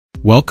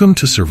Welcome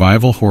to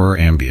Survival Horror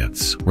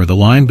Ambience, where the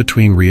line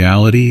between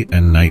reality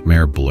and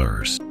nightmare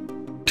blurs.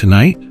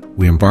 Tonight,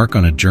 we embark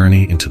on a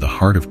journey into the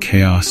heart of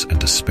chaos and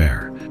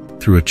despair,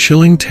 through a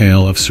chilling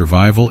tale of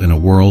survival in a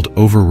world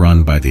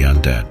overrun by the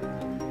undead.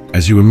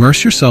 As you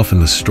immerse yourself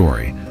in the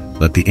story,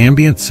 let the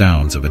ambient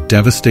sounds of a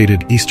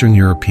devastated Eastern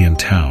European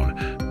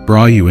town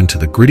draw you into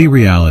the gritty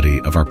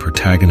reality of our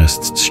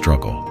protagonist's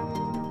struggle.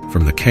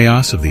 From the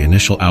chaos of the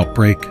initial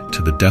outbreak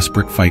to the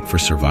desperate fight for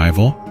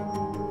survival,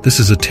 this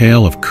is a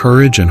tale of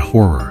courage and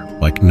horror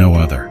like no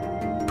other.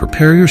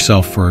 Prepare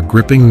yourself for a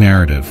gripping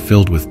narrative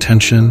filled with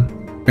tension,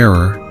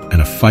 error,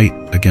 and a fight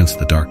against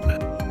the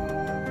darkness.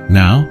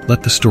 Now,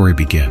 let the story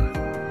begin.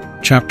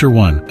 Chapter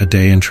 1: A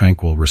Day in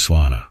Tranquil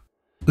Ruslana.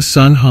 The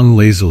sun hung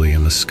lazily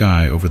in the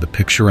sky over the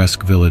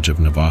picturesque village of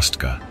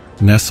Novostka,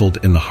 nestled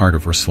in the heart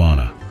of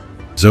Ruslana.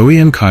 Zoe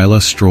and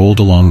Kyla strolled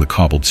along the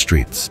cobbled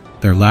streets,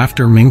 their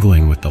laughter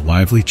mingling with the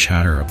lively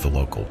chatter of the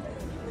local.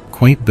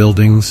 Quaint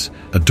buildings,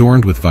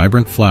 adorned with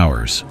vibrant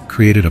flowers,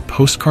 created a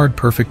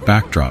postcard-perfect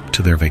backdrop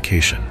to their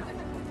vacation.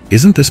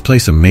 "Isn't this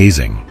place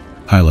amazing?"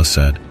 Kyla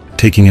said,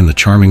 taking in the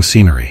charming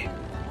scenery.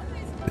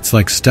 "It's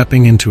like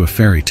stepping into a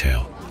fairy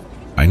tale."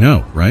 "I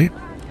know, right?"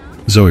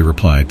 Zoe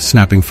replied,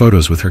 snapping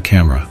photos with her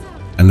camera.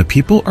 "And the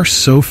people are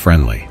so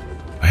friendly.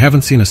 I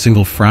haven't seen a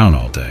single frown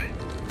all day."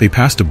 They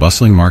passed a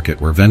bustling market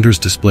where vendors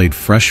displayed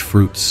fresh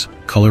fruits,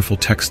 colorful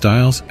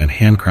textiles, and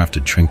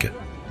handcrafted trinkets.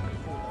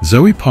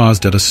 Zoe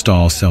paused at a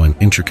stall selling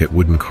intricate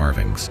wooden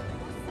carvings.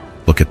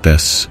 "Look at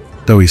this,"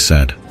 Zoe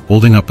said,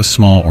 holding up a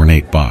small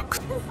ornate box.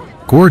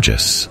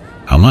 "Gorgeous.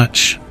 How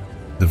much?"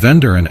 The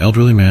vendor, an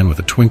elderly man with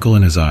a twinkle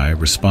in his eye,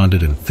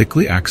 responded in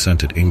thickly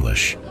accented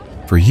English.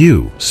 "For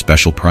you,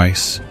 special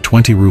price,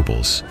 20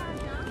 rubles.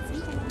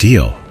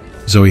 "Deal."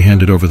 Zoe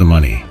handed over the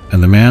money,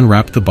 and the man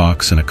wrapped the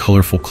box in a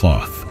colorful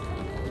cloth.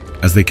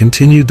 As they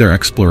continued their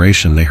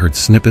exploration, they heard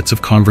snippets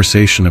of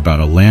conversation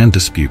about a land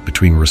dispute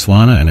between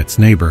Ruslana and its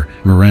neighbor,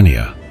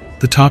 Mirenia.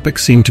 The topic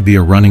seemed to be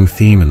a running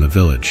theme in the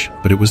village,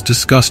 but it was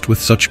discussed with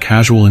such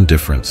casual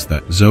indifference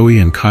that Zoe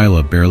and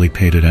Kyla barely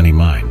paid it any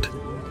mind.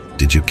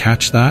 "Did you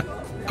catch that?"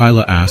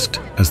 Kyla asked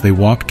as they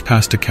walked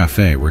past a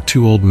cafe where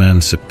two old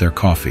men sipped their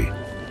coffee.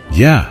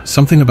 "Yeah,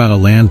 something about a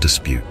land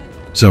dispute,"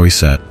 Zoe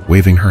said,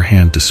 waving her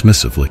hand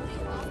dismissively.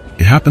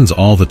 "It happens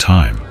all the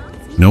time.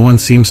 No one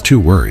seems too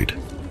worried."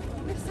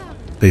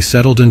 They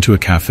settled into a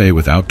cafe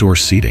with outdoor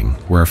seating,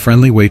 where a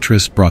friendly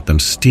waitress brought them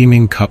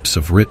steaming cups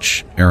of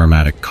rich,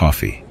 aromatic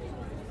coffee.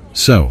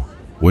 "So,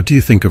 what do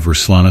you think of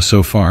Ruslana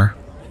so far?"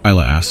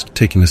 Kyla asked,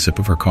 taking a sip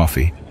of her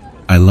coffee.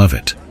 "I love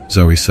it,"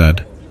 Zoe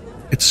said.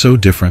 "It's so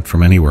different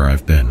from anywhere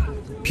I've been.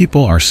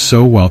 People are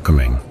so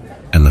welcoming,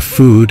 and the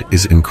food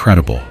is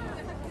incredible."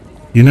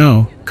 "You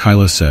know,"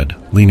 Kyla said,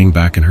 leaning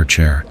back in her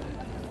chair,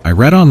 "I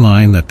read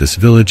online that this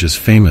village is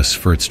famous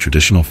for its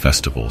traditional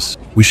festivals.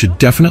 We should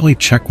definitely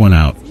check one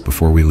out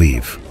before we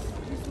leave."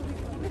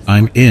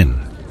 "I'm in,"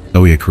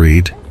 Zoe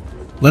agreed.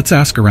 "Let's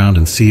ask around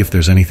and see if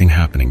there's anything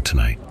happening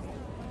tonight."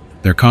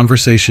 Their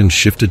conversation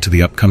shifted to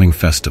the upcoming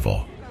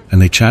festival, and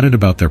they chatted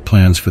about their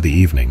plans for the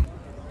evening.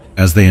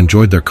 As they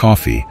enjoyed their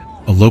coffee,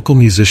 a local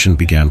musician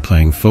began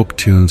playing folk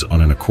tunes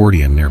on an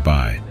accordion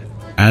nearby,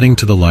 adding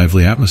to the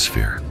lively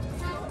atmosphere.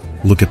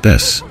 "Look at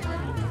this,"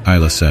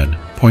 Kyla said,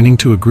 pointing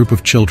to a group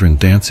of children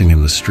dancing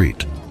in the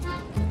street.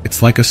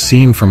 "It's like a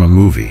scene from a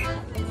movie."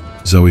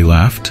 Zoe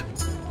laughed.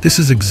 "This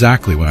is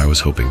exactly what I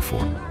was hoping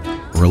for.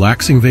 A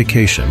relaxing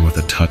vacation with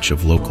a touch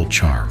of local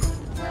charm."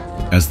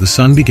 As the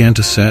sun began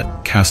to set,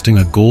 casting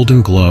a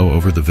golden glow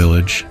over the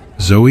village,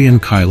 Zoe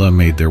and Kyla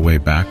made their way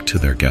back to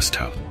their guest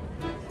house.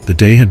 The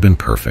day had been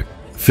perfect,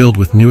 filled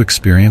with new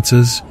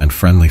experiences and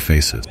friendly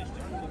faces.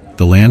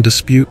 The land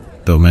dispute,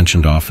 though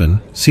mentioned often,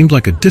 seemed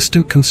like a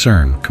distant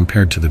concern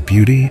compared to the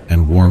beauty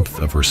and warmth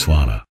of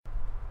Ruslana.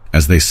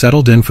 As they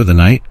settled in for the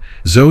night,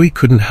 Zoe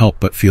couldn't help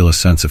but feel a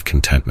sense of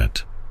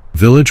contentment. The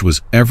village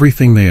was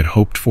everything they had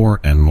hoped for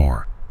and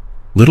more.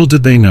 Little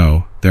did they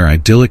know, their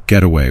idyllic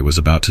getaway was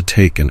about to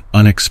take an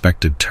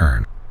unexpected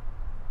turn.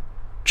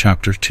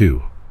 Chapter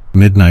 2: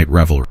 Midnight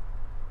Revelry.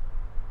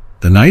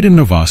 The night in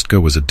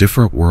Novostka was a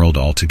different world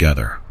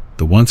altogether.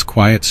 The once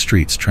quiet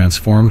streets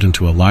transformed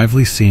into a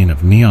lively scene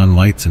of neon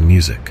lights and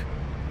music.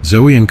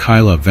 Zoe and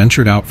Kyla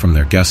ventured out from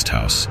their guest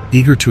house,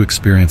 eager to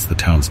experience the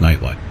town's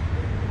nightlife.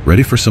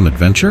 "Ready for some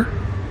adventure?"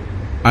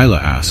 Kyla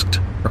asked,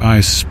 her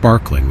eyes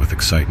sparkling with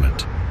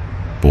excitement.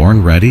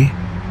 "Born ready,"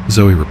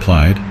 Zoe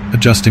replied,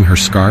 adjusting her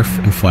scarf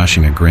and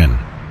flashing a grin.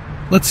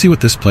 "Let's see what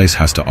this place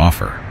has to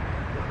offer."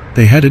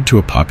 They headed to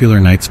a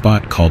popular night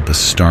spot called the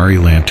Starry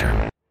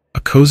Lantern, a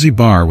cozy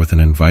bar with an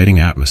inviting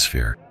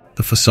atmosphere.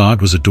 The facade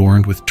was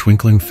adorned with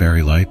twinkling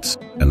fairy lights,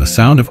 and the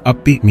sound of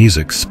upbeat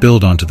music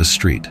spilled onto the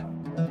street.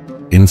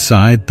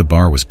 Inside, the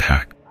bar was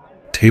packed.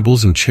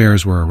 Tables and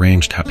chairs were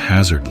arranged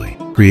haphazardly,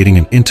 creating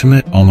an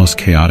intimate, almost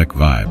chaotic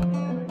vibe.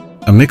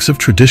 A mix of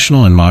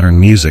traditional and modern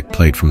music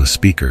played from the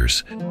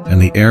speakers,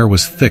 and the air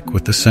was thick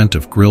with the scent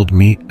of grilled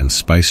meat and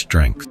spiced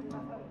drinks.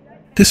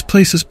 "This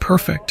place is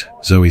perfect,"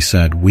 Zoe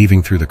said,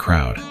 weaving through the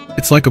crowd.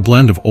 "It's like a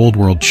blend of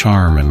old-world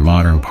charm and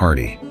modern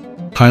party."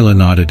 Kyla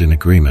nodded in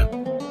agreement.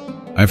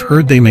 I've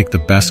heard they make the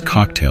best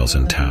cocktails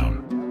in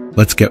town.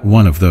 Let's get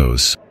one of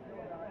those.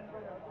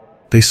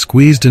 They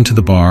squeezed into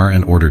the bar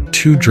and ordered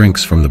 2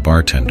 drinks from the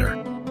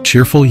bartender.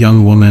 Cheerful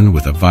young woman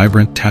with a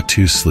vibrant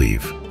tattoo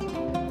sleeve.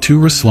 2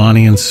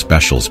 Ruslanian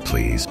specials,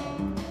 please,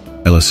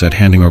 Kyla said,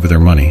 handing over their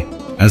money.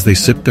 As they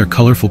sipped their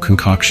colorful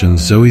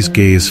concoctions, Zoe's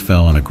gaze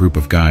fell on a group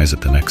of guys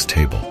at the next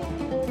table.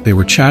 They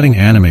were chatting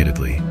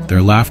animatedly,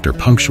 their laughter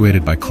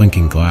punctuated by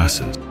clinking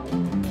glasses.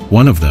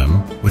 One of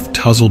them, with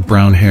tousled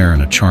brown hair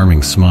and a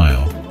charming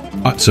smile,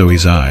 caught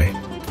Zoe's eye.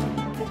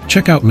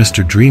 "Check out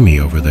Mr. Dreamy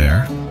over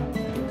there,"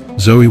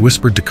 Zoe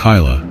whispered to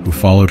Kyla, who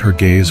followed her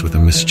gaze with a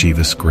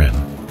mischievous grin.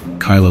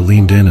 Kyla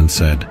leaned in and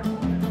said,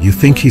 "You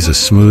think he's as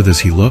smooth as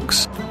he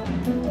looks?"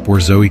 Before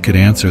Zoe could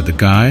answer, the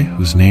guy,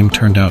 whose name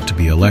turned out to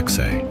be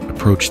Alexei,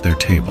 approached their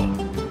table.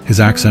 His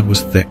accent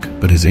was thick,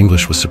 but his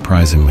English was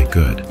surprisingly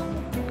good.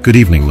 "Good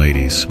evening,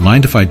 ladies.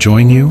 Mind if I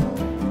join you?"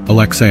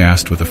 Alexei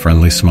asked with a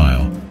friendly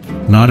smile.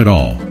 "Not at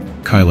all,"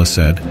 Kyla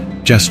said,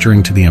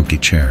 gesturing to the empty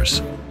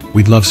chairs.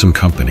 "We'd love some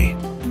company."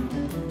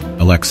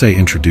 Alexei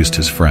introduced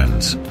his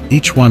friends,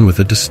 each one with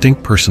a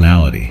distinct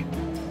personality.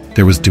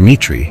 There was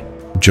Dmitri,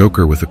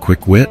 joker with a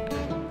quick wit,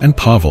 and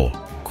Pavel,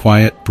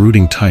 quiet,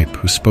 brooding type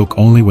who spoke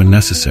only when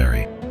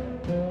necessary.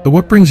 "But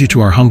what brings you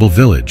to our humble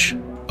village?"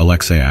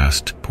 Alexei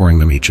asked, pouring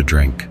them each a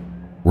drink.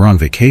 "We're on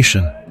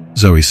vacation,"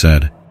 Zoe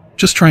said,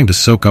 "just trying to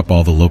soak up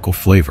all the local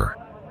flavor."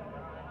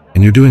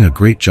 "And you're doing a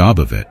great job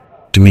of it,"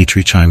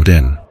 Dmitri chimed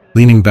in,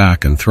 leaning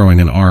back and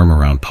throwing an arm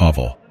around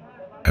Pavel.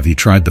 "Have you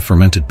tried the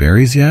fermented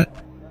berries yet?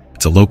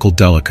 It's a local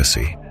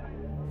delicacy."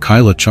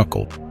 Kyla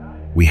chuckled.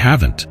 "We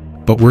haven't,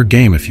 but we're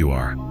game if you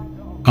are."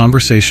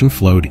 Conversation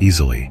flowed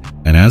easily,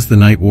 and as the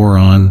night wore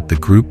on, the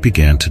group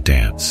began to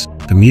dance.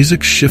 The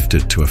music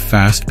shifted to a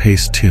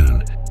fast-paced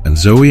tune, and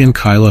Zoe and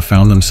Kyla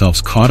found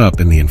themselves caught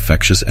up in the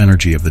infectious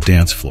energy of the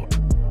dance floor.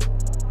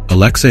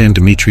 Alexei and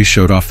Dmitri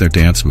showed off their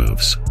dance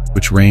moves,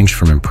 which ranged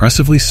from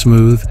impressively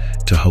smooth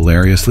to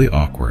hilariously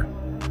awkward.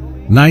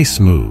 "Nice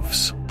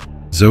moves,"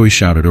 Zoe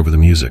shouted over the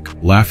music,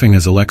 laughing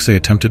as Alexei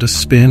attempted a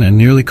spin and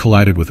nearly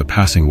collided with a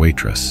passing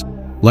waitress.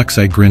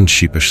 Alexei grinned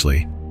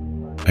sheepishly.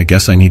 "I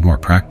guess I need more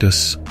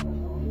practice."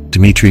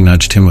 Dmitri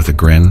nudged him with a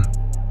grin.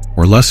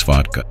 "Or less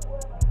vodka."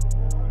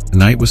 The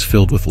night was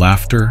filled with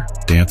laughter,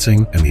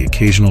 dancing, and the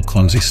occasional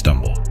clumsy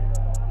stumble.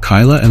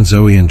 Kyla and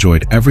Zoe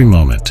enjoyed every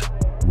moment,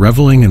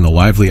 reveling in the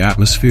lively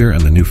atmosphere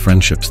and the new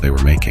friendships they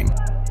were making.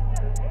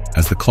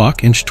 As the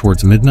clock inched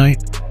towards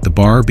midnight, the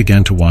bar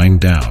began to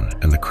wind down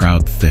and the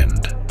crowd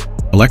thinned.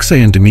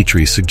 Alexei and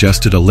Dmitri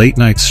suggested a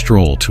late-night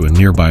stroll to a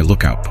nearby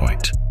lookout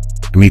point.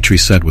 Dmitri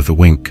said with a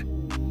wink,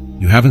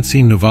 "You haven't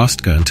seen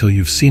Novostka until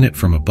you've seen it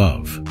from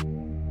above."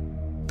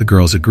 The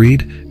girls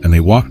agreed, and they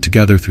walked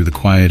together through the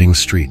quieting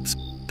streets,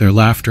 their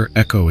laughter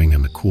echoing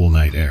in the cool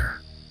night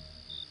air.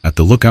 At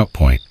the lookout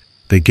point,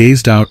 they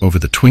gazed out over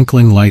the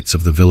twinkling lights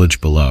of the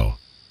village below.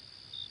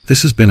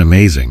 "This has been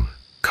amazing,"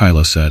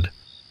 Kyla said,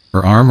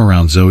 her arm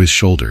around Zoe's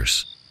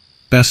shoulders.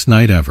 "Best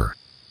night ever."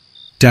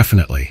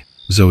 "Definitely,"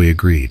 Zoe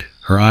agreed,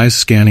 her eyes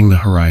scanning the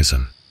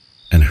horizon.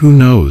 "And who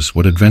knows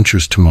what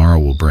adventures tomorrow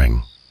will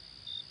bring."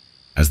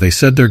 As they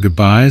said their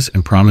goodbyes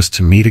and promised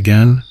to meet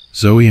again,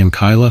 Zoe and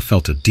Kyla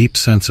felt a deep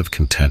sense of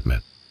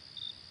contentment.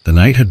 The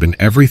night had been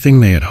everything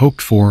they had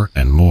hoped for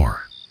and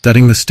more,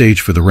 setting the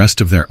stage for the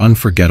rest of their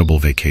unforgettable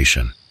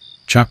vacation.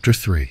 Chapter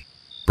 3.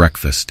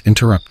 Breakfast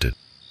Interrupted.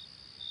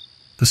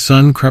 The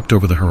sun crept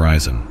over the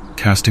horizon,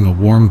 casting a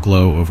warm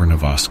glow over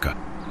Novostka.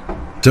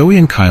 Zoe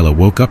and Kyla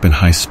woke up in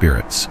high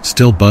spirits,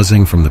 still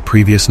buzzing from the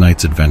previous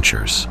night's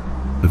adventures.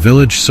 The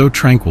village, so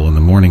tranquil in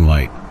the morning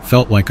light,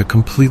 felt like a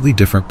completely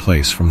different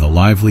place from the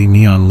lively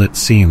neon-lit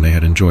scene they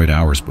had enjoyed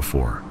hours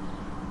before.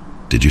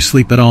 "Did you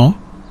sleep at all?"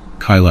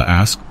 Kyla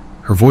asked,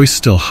 her voice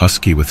still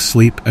husky with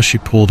sleep as she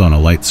pulled on a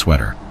light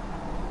sweater.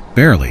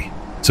 "Barely,"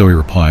 Zoe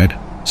replied,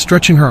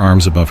 stretching her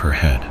arms above her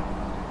head.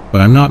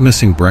 "But I'm not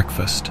missing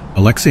breakfast.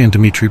 Alexei and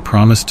Dmitri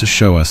promised to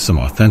show us some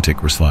authentic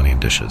Ruslanian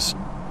dishes."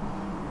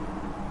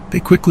 They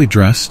quickly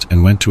dressed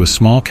and went to a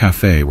small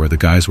cafe where the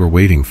guys were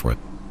waiting for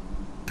them.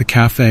 The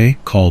cafe,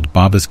 called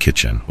Baba's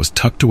Kitchen, was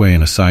tucked away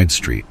in a side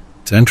street,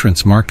 its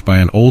entrance marked by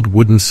an old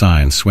wooden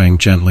sign swaying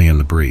gently in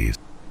the breeze.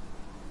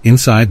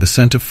 Inside, the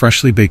scent of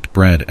freshly baked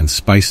bread and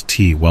spiced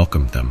tea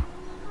welcomed them.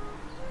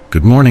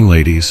 "Good morning,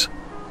 ladies,"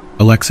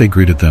 Alexei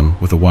greeted them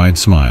with a wide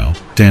smile,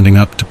 standing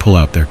up to pull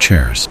out their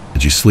chairs.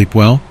 "Did you sleep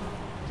well?"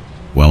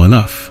 "Well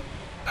enough,"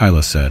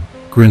 Kyla said,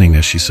 grinning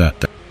as she sat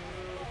down.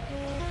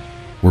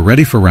 "We're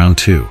ready for round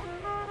 2.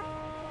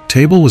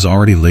 Table was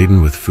already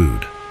laden with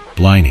food.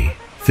 Bliny,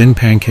 thin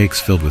pancakes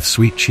filled with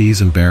sweet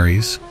cheese and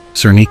berries,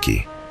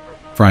 serniki,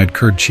 fried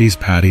curd cheese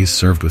patties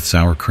served with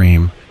sour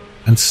cream,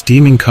 and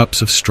steaming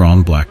cups of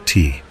strong black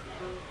tea.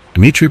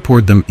 Dmitri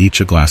poured them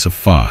each a glass of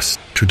Foss,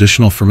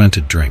 traditional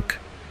fermented drink.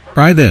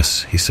 "Try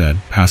this," he said,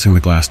 passing the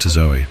glass to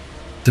Zoe.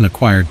 "It's an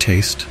acquired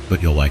taste,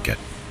 but you'll like it."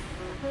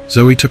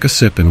 Zoe took a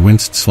sip and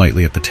winced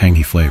slightly at the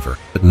tangy flavor,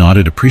 but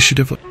nodded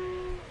appreciatively.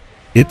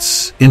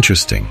 "It's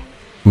interesting.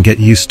 You can get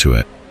used to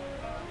it."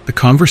 The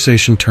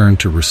conversation turned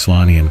to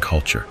Ruslanian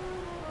culture.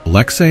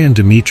 Alexei and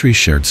Dmitri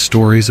shared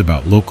stories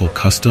about local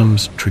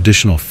customs,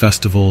 traditional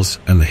festivals,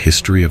 and the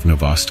history of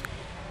Novostka.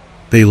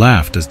 They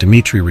laughed as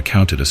Dmitri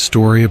recounted a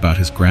story about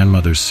his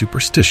grandmother's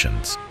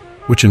superstitions,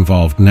 which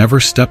involved never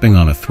stepping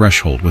on a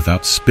threshold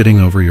without spitting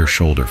over your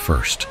shoulder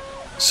first.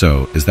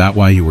 "So, is that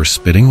why you were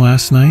spitting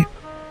last night?"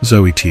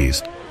 Zoe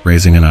teased,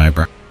 raising an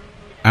eyebrow.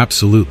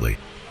 "Absolutely,"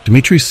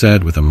 Dmitri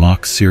said with a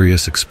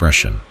mock-serious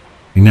expression.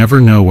 "You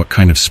never know what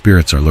kind of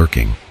spirits are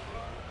lurking."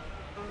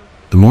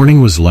 The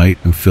morning was light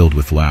and filled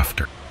with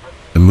laughter.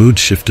 The mood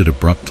shifted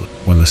abruptly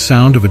when the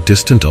sound of a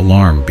distant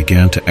alarm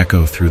began to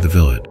echo through the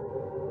village.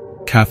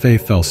 Cafe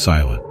fell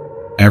silent.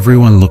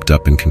 Everyone looked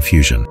up in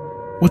confusion.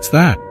 "What's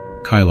that?"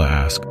 Kyla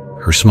asked,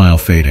 her smile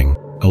fading.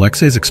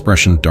 Alexei's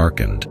expression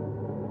darkened.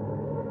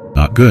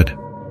 "Not good."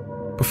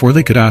 Before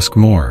they could ask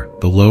more,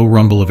 the low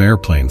rumble of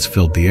airplanes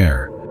filled the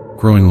air,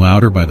 growing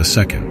louder by the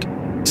second.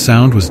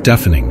 Sound was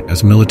deafening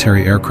as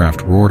military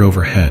aircraft roared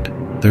overhead,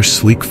 their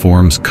sleek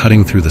forms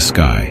cutting through the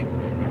sky.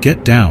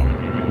 "Get down,"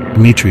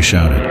 Dmitri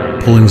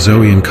shouted, pulling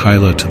Zoe and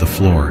Kyla to the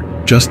floor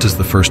just as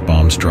the first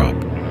bombs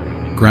dropped.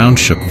 Ground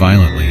shook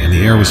violently and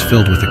the air was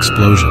filled with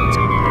explosions.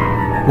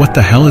 "What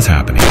the hell is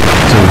happening?"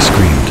 Zoe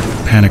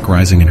screamed, panic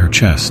rising in her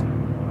chest.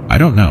 "I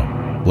don't know,"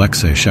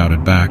 Alexei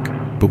shouted back,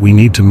 "but we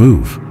need to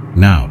move,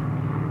 now."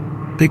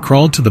 They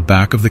crawled to the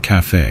back of the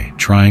cafe,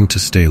 trying to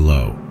stay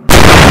low.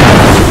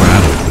 It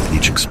rattled with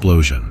each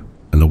explosion,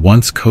 and the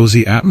once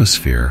cozy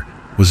atmosphere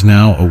was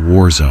now a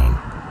war zone.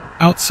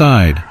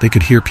 Outside, they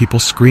could hear people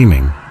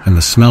screaming, and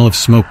the smell of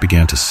smoke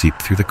began to seep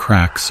through the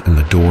cracks in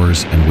the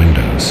doors and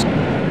windows.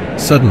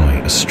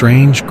 Suddenly, a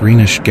strange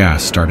greenish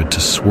gas started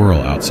to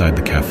swirl outside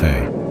the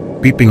cafe,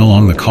 beeping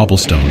along the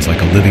cobblestones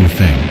like a living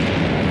thing.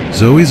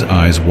 Zoe's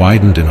eyes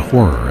widened in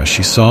horror as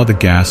she saw the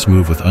gas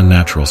move with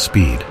unnatural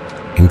speed,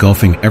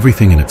 engulfing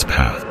everything in its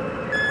path.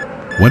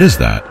 "What is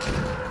that?"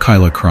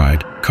 Kyla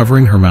cried,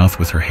 covering her mouth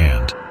with her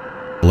hand.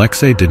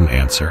 Alexei didn't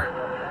answer.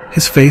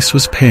 His face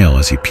was pale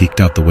as he peeked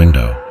out the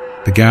window.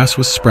 The gas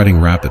was spreading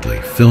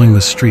rapidly, filling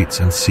the streets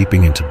and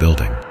seeping into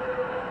building.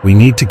 "We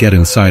need to get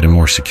inside a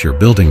more secure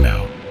building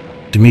now,"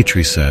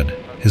 Dmitri said,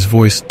 his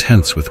voice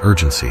tense with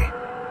urgency.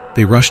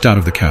 They rushed out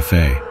of the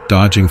cafe,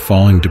 dodging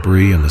falling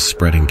debris and the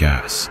spreading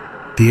gas.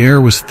 The air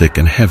was thick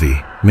and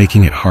heavy,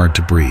 making it hard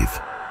to breathe.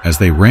 As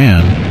they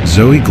ran,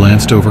 Zoe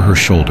glanced over her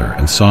shoulder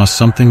and saw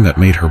something that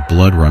made her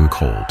blood run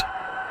cold.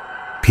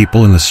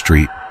 People in the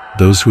street,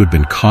 those who had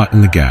been caught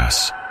in the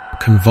gas, were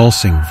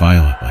convulsing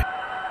violently.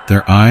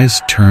 Their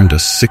eyes turned a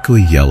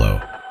sickly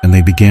yellow, and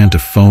they began to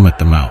foam at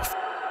the mouth.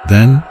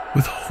 Then,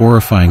 with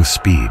horrifying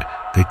speed,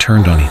 they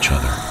turned on each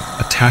other,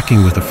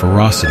 attacking with a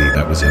ferocity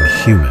that was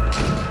inhuman.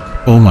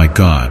 "Oh my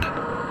God,"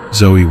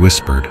 Zoe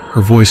whispered,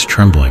 her voice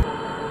trembling.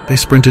 They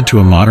sprinted to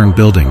a modern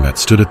building that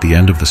stood at the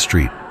end of the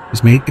street,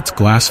 its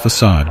glass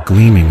facade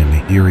gleaming in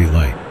the eerie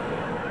light.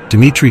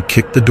 Dmitri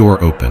kicked the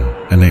door open,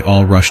 and they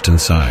all rushed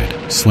inside,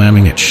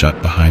 slamming it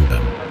shut behind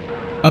them.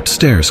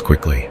 "Upstairs,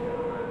 quickly,"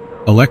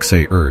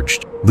 Alexei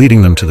urged,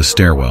 leading them to the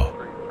stairwell.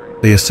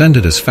 They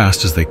ascended as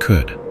fast as they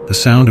could, the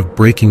sound of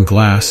breaking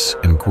glass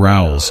and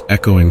growls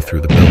echoing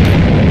through the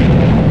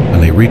building.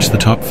 When they reached the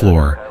top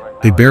floor,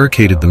 they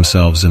barricaded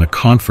themselves in a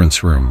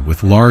conference room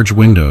with large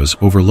windows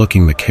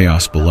overlooking the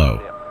chaos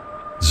below.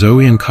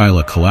 Zoe and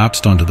Kyla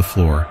collapsed onto the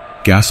floor,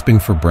 gasping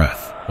for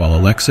breath, while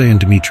Alexei and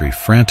Dmitri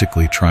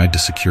frantically tried to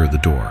secure the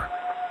door.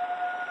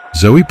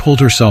 Zoe pulled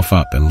herself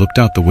up and looked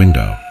out the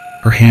window,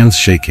 her hands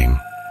shaking.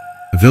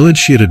 The village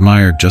she had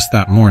admired just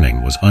that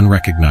morning was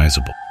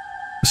unrecognizable.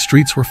 The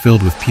streets were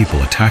filled with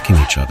people attacking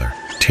each other,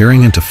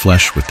 tearing into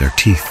flesh with their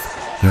teeth,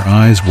 their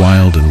eyes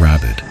wild and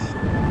rabid.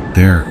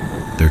 They're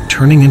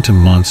turning into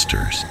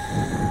monsters,"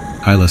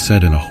 Kyla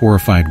said in a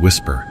horrified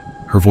whisper,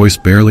 her voice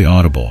barely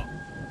audible.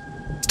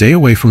 "Stay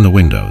away from the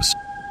windows,"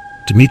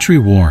 Dmitri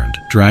warned,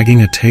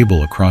 dragging a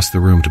table across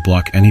the room to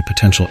block any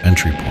potential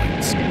entry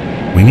points.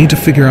 "We need to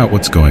figure out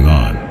what's going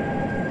on."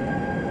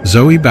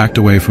 Zoe backed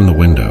away from the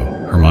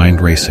window, her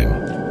mind racing.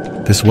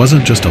 This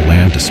wasn't just a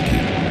land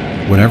dispute.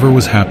 Whatever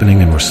was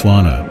happening in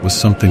Ruslana was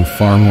something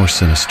far more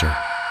sinister.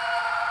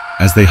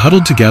 As they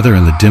huddled together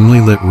in the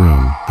dimly lit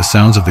room, the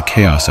sounds of the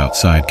chaos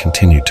outside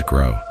continued to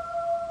grow.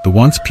 The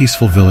once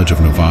peaceful village of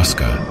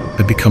Novostka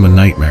had become a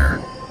nightmare,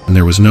 and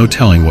there was no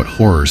telling what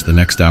horrors the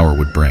next hour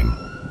would bring.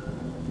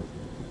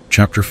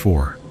 Chapter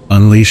 4.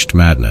 Unleashed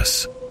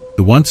Madness.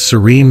 The once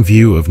serene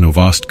view of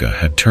Novostka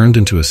had turned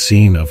into a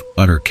scene of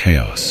utter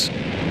chaos.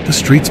 The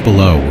streets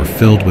below were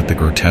filled with the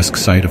grotesque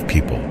sight of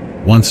people,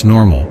 once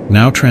normal,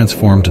 now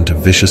transformed into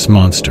vicious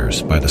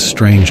monsters by the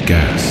strange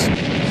gas,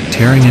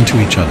 tearing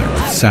into each other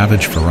with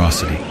savage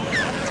ferocity.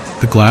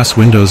 The glass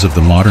windows of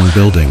the modern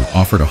building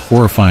offered a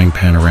horrifying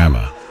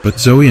panorama, but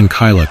Zoe and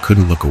Kyla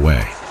couldn't look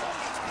away.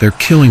 "They're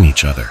killing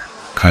each other,"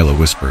 Kyla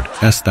whispered,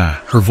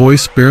 her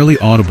voice barely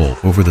audible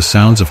over the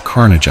sounds of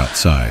carnage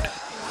outside.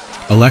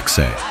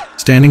 Alexei,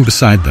 standing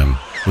beside them,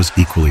 was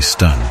equally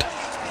stunned.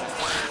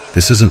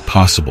 "This isn't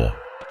possible.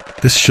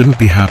 This shouldn't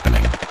be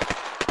happening."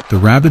 The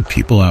rabid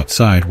people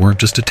outside weren't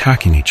just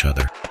attacking each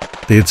other.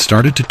 They had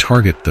started to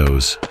target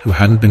those who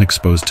hadn't been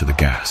exposed to the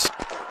gas.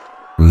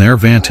 From their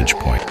vantage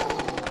point,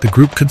 the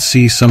group could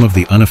see some of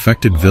the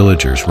unaffected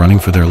villagers running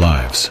for their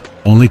lives,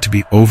 only to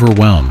be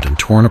overwhelmed and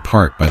torn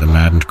apart by the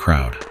maddened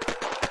crowd.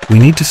 "We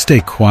need to stay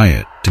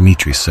quiet,"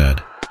 Dmitri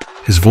said,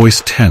 his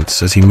voice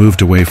tense as he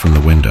moved away from the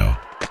window.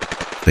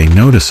 "They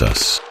notice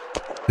us."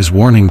 His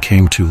warning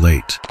came too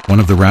late.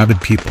 One of the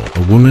rabid people,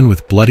 a woman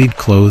with bloodied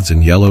clothes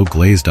and yellow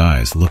glazed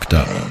eyes, looked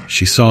up.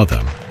 She saw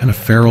them, and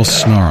a feral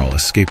snarl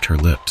escaped her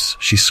lips.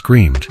 She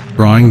screamed,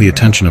 drawing the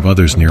attention of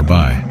others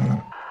nearby.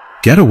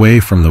 "Get away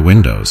from the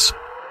windows,"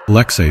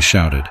 Alexei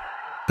shouted.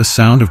 The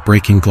sound of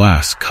breaking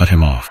glass cut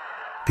him off.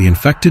 The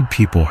infected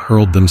people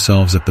hurled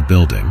themselves at the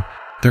building,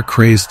 their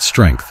crazed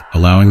strength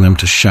allowing them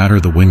to shatter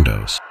the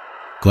windows.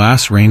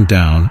 Glass rained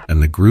down,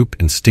 and the group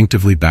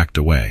instinctively backed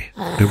away.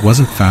 But it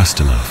wasn't fast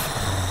enough.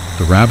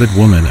 The rabid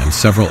woman and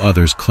several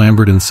others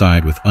clambered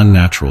inside with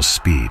unnatural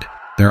speed,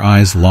 their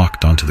eyes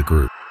locked onto the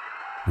group.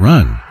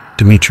 "Run!"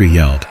 Dmitri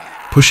yelled,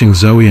 pushing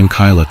Zoe and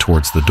Kyla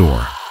towards the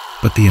door.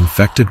 But the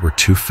infected were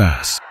too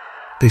fast.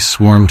 They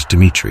swarmed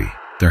Dmitri,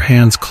 their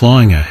hands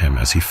clawing at him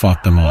as he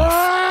fought them off.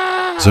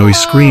 Zoe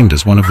screamed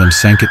as one of them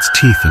sank its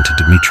teeth into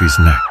Dmitri's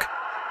neck,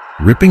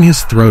 ripping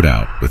his throat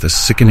out with a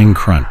sickening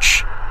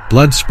crunch.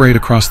 Blood sprayed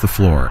across the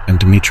floor, and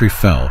Dmitri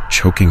fell,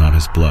 choking on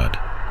his blood.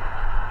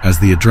 As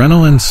the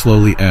adrenaline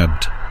slowly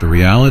ebbed, the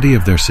reality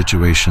of their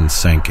situation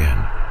sank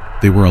in.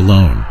 They were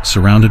alone,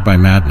 surrounded by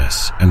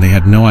madness, and they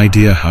had no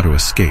idea how to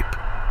escape.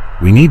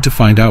 "We need to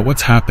find out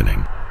what's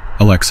happening,"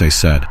 Alexei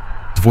said,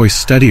 his voice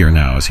steadier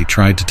now as he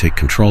tried to take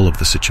control of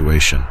the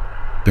situation.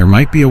 "There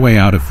might be a way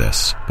out of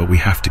this, but we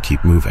have to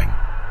keep moving."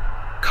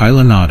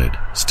 Kyla nodded,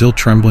 still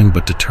trembling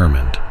but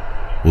determined.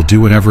 "We'll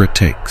do whatever it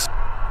takes.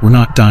 We're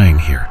not dying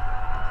here."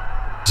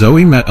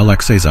 Zoe met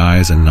Alexei's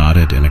eyes and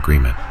nodded in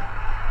agreement.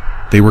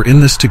 They were in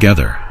this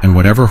together, and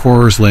whatever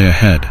horrors lay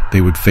ahead,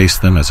 they would face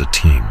them as a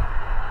team.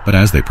 But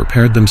as they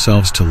prepared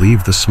themselves to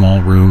leave the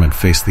small room and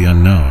face the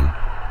unknown,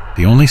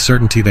 the only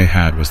certainty they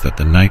had was that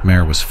the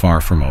nightmare was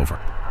far from over.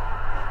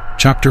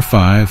 Chapter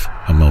 5: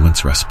 A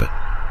Moment's Respite.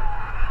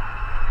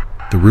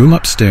 The room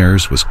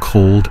upstairs was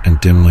cold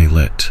and dimly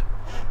lit,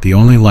 the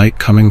only light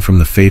coming from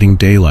the fading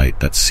daylight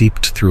that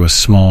seeped through a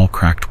small,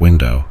 cracked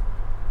window.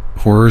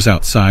 Horrors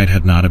outside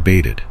had not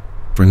abated.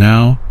 For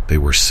now, they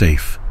were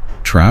safe.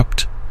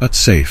 Trapped, but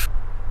safe.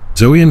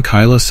 Zoe and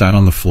Kyla sat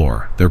on the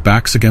floor, their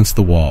backs against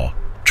the wall,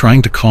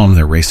 trying to calm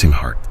their racing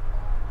heart.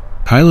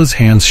 Kyla's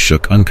hands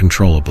shook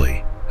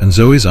uncontrollably, and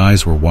Zoe's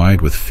eyes were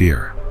wide with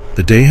fear.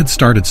 The day had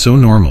started so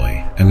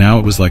normally, and now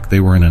it was like they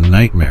were in a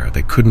nightmare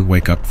they couldn't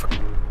wake up from.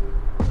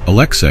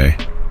 Alexei,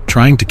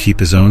 trying to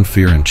keep his own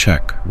fear in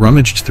check,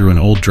 rummaged through an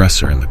old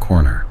dresser in the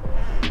corner.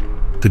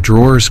 The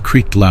drawers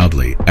creaked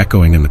loudly,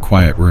 echoing in the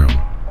quiet room.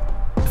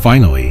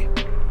 Finally,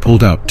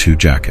 pulled out 2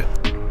 jackets.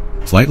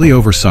 Slightly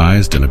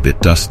oversized and a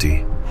bit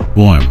dusty.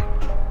 "Warm."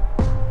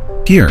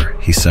 "Here,"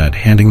 he said,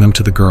 handing them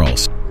to the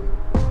girls.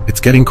 "It's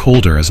getting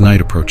colder as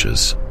night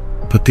approaches.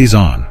 Put these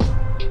on."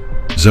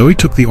 Zoe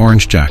took the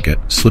orange jacket,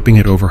 slipping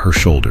it over her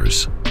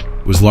shoulders.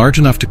 It was large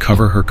enough to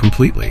cover her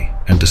completely,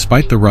 and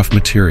despite the rough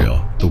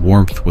material, the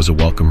warmth was a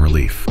welcome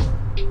relief.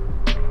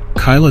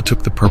 Kyla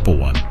took the purple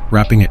one,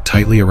 wrapping it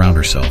tightly around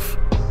herself.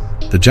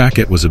 The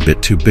jacket was a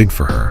bit too big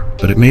for her,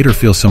 but it made her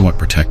feel somewhat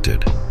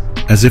protected,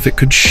 as if it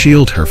could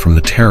shield her from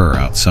the terror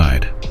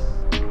outside.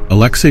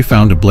 Alexei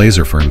found a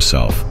blazer for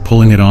himself,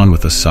 pulling it on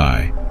with a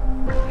sigh.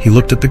 He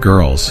looked at the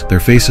girls,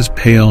 their faces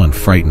pale and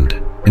frightened,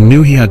 and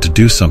knew he had to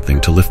do something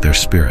to lift their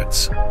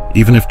spirits,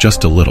 even if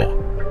just a little.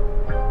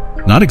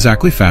 "Not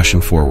exactly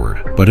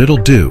fashion-forward, but it'll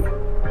do,"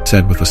 he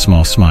said with a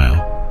small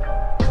smile.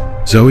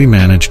 Zoe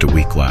managed a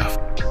weak laugh.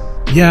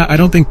 "Yeah, I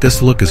don't think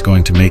this look is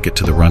going to make it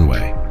to the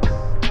runway."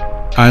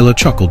 Kyla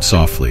chuckled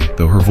softly,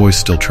 though her voice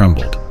still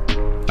trembled.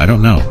 "I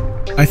don't know.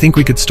 I think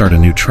we could start a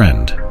new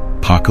trend.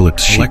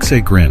 Apocalypse chic."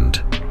 Alexei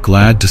grinned,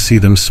 glad to see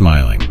them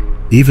smiling,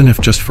 even if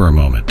just for a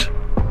moment.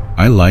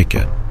 "I like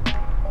it.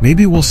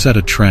 Maybe we'll set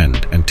a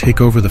trend and take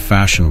over the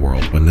fashion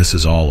world when this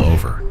is all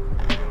over."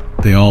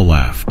 They all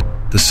laughed,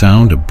 the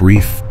sound a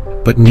brief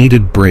but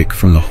needed break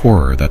from the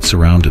horror that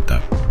surrounded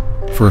them.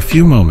 For a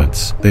few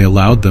moments, they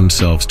allowed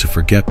themselves to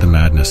forget the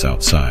madness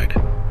outside,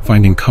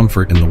 finding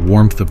comfort in the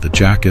warmth of the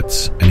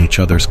jackets and each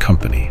other's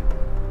company.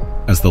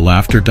 As the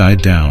laughter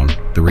died down,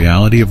 the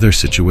reality of their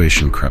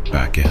situation crept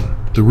back in.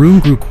 The room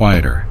grew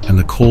quieter, and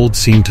the cold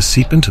seemed to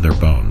seep into their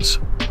bones.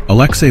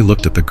 Alexei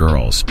looked at the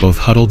girls, both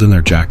huddled in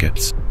their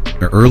jackets,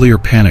 their earlier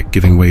panic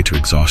giving way to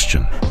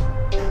exhaustion.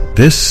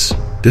 This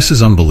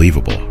is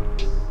unbelievable,"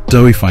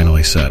 Zoe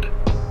finally said,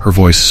 her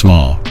voice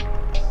small.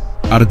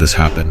 "How did this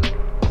happen?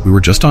 We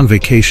were just on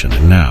vacation,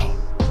 and now..."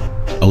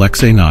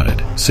 Alexei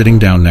nodded, sitting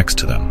down next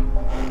to them.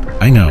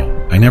 "I know.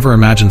 I never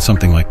imagined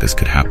something like this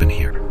could happen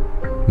here.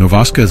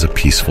 Novoska is a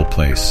peaceful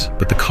place,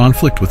 but the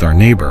conflict with our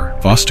neighbor,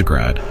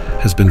 Vostograd,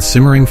 has been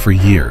simmering for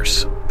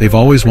years. They've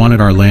always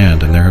wanted our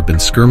land, and there have been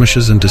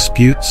skirmishes and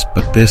disputes,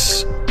 but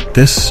this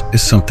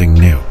is something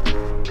new."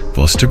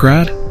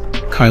 "Vostograd?"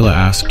 Kyla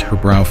asked, her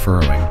brow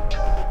furrowing.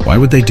 "Why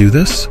would they do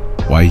this?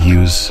 Why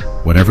use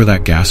whatever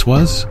that gas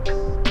was?"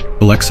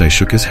 Alexei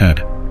shook his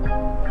head.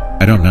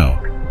 "I don't know.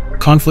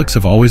 Conflicts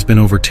have always been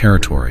over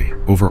territory,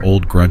 over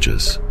old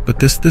grudges. But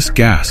this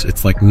gas,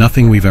 it's like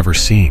nothing we've ever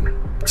seen.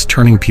 It's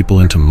turning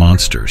people into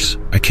monsters.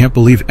 I can't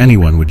believe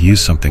anyone would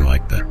use something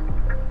like that.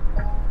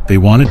 They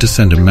wanted to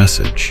send a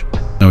message.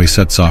 No, he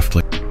said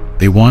softly.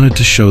 They wanted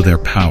to show their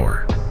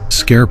power,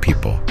 scare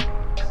people.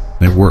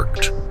 It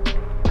worked.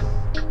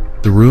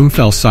 The room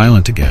fell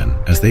silent again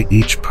as they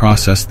each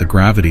processed the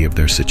gravity of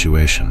their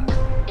situation.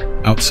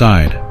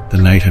 Outside,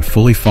 the night had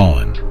fully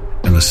fallen,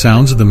 and the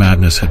sounds of the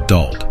madness had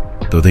dulled,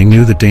 though they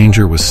knew the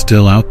danger was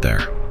still out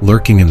there,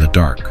 lurking in the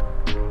dark.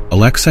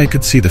 Alexei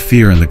could see the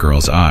fear in the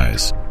girl's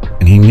eyes,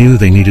 and he knew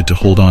they needed to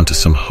hold on to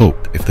some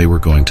hope if they were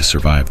going to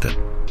survive that.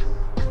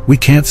 "We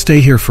can't stay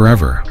here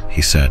forever,"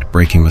 he said,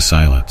 breaking the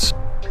silence.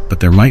 "But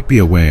there might be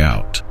a way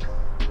out."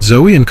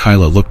 Zoe and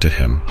Kyla looked at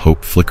him,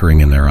 hope flickering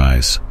in their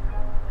eyes.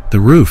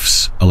 "The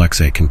roofs,"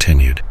 Alexei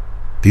continued.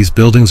 "These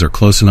buildings are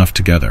close enough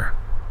together.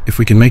 If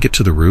we can make it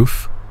to the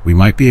roof, we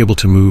might be able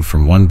to move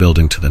from one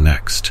building to the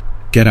next,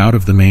 get out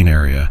of the main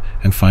area,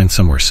 and find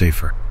somewhere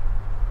safer.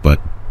 But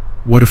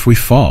what if we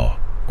fall?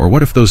 Or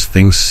what if those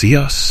things see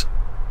us?"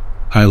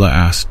 Kyla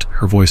asked,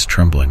 her voice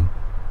trembling.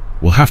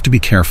 "We'll have to be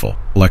careful,"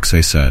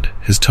 Alexei said,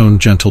 his tone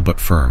gentle but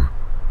firm.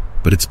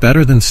 "But it's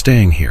better than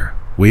staying here,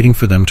 waiting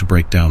for them to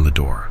break down the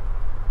door."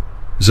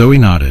 Zoe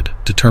nodded,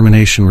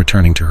 determination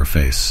returning to her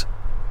face.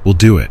 "We'll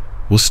do it.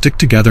 We'll stick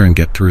together and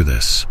get through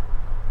this."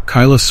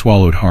 Kyla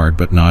swallowed hard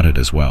but nodded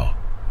as well.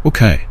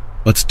 "Okay,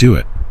 let's do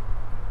it."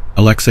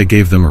 Alexei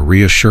gave them a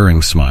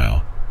reassuring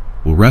smile.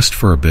 "We'll rest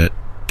for a bit,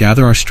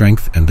 gather our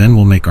strength, and then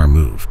we'll make our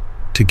move.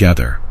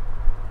 Together."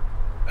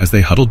 As they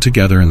huddled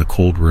together in the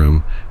cold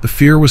room, the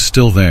fear was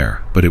still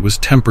there, but it was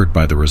tempered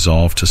by the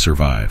resolve to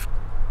survive.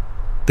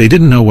 They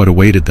didn't know what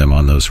awaited them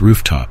on those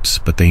rooftops,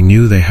 but they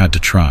knew they had to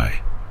try.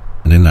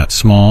 And in that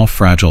small,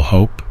 fragile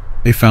hope,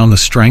 they found the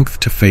strength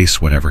to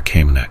face whatever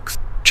came next.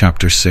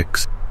 Chapter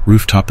 6: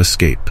 Rooftop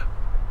Escape.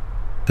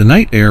 The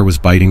night air was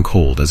biting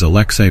cold as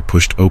Alexei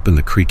pushed open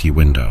the creaky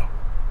window.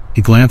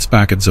 He glanced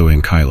back at Zoe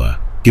and Kyla,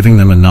 giving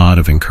them a nod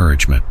of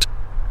encouragement.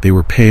 They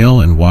were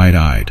pale and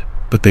wide-eyed,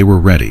 but they were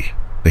ready.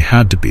 They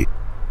had to be.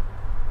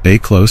 "Stay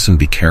close and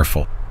be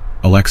careful,"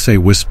 Alexei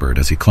whispered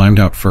as he climbed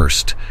out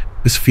first,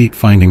 his feet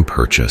finding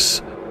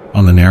purchase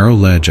on the narrow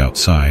ledge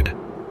outside.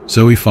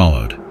 Zoe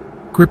followed,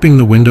 gripping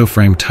the window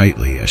frame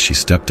tightly as she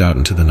stepped out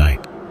into the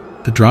night.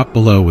 The drop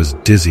below was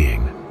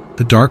dizzying,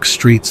 the dark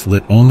streets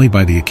lit only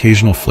by the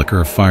occasional flicker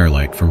of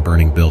firelight from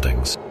burning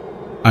buildings.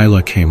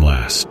 Kyla came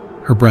last,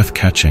 her breath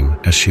catching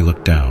as she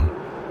looked down.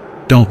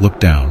 "Don't look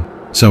down,"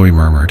 Zoe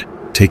murmured,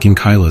 taking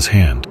Kyla's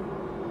hand.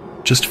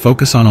 "Just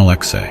focus on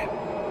Alexei."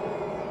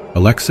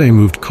 Alexei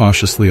moved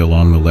cautiously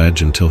along the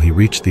ledge until he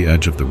reached the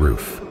edge of the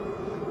roof.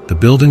 The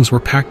buildings were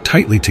packed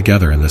tightly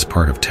together in this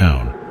part of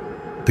town.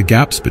 The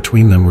gaps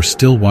between them were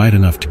still wide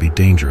enough to be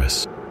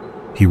dangerous.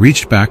 He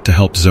reached back to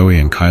help Zoe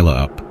and Kyla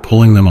up,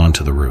 pulling them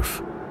onto the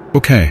roof.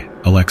 "Okay,"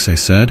 Alexei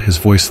said, his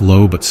voice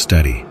low but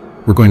steady.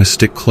 "We're going to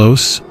stick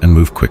close and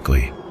move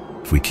quickly.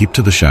 If we keep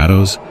to the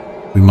shadows,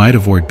 we might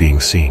avoid being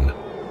seen."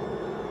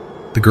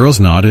 The girls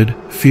nodded,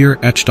 fear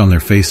etched on their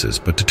faces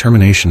but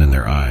determination in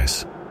their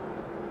eyes.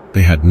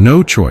 They had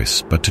no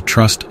choice but to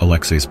trust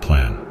Alexei's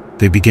plan.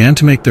 They began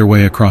to make their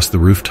way across the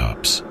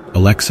rooftops,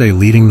 Alexei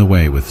leading the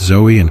way with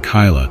Zoe and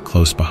Kyla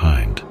close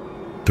behind.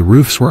 The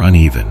roofs were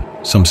uneven,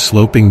 some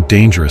sloping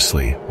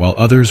dangerously, while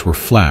others were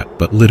flat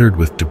but littered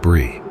with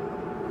debris.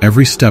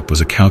 Every step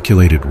was a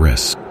calculated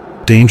risk,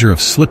 danger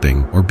of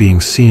slipping or being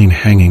seen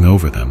hanging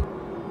over them.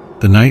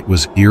 The night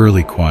was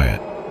eerily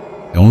quiet.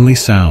 Only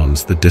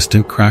sounds, the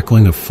distant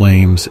crackling of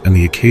flames and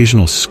the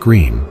occasional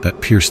scream that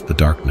pierced the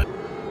darkness.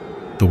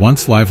 The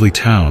once lively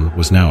town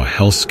was now a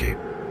hellscape,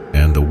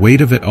 and the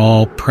weight of it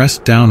all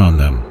pressed down on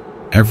them,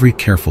 every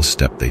careful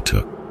step they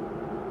took.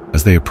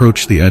 As they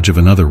approached the edge of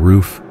another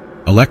roof,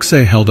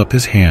 Alexei held up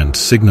his hand,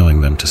 signaling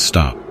them to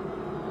stop.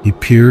 He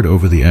peered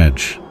over the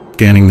edge,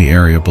 scanning the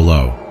area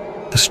below.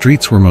 The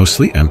streets were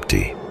mostly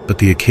empty, but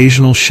the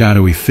occasional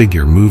shadowy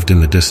figure moved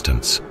in the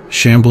distance,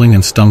 shambling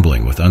and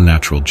stumbling with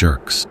unnatural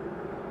jerks.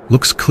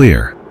 "Looks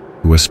clear,"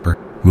 he whispered,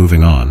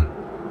 moving on.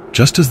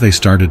 Just as they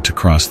started to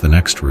cross the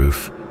next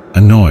roof,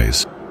 a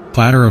noise,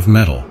 clatter of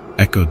metal,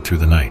 echoed through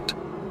the night.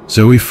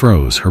 Zoe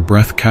froze, her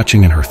breath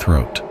catching in her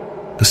throat.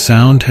 The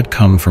sound had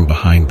come from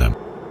behind them.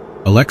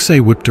 Alexei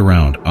whipped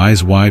around,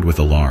 eyes wide with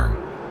alarm.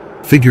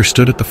 A figure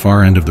stood at the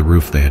far end of the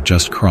roof they had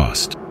just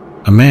crossed.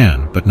 A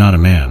man, but not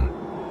a man.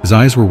 His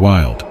eyes were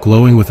wild,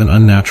 glowing with an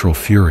unnatural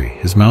fury,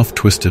 his mouth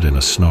twisted in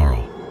a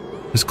snarl.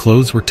 His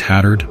clothes were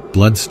tattered,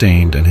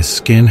 blood-stained, and his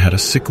skin had a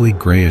sickly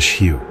grayish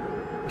hue.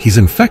 "He's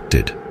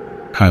infected,"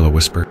 Kyla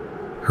whispered,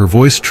 her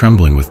voice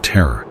trembling with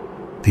terror.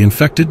 The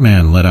infected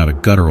man let out a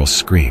guttural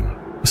scream,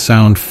 a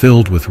sound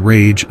filled with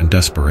rage and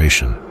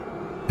desperation.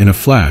 In a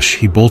flash,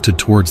 he bolted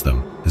towards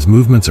them, his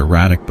movements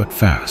erratic but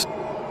fast.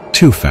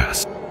 Too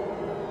fast.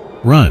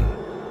 "Run!"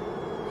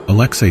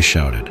 Alexei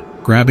shouted,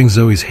 grabbing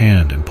Zoe's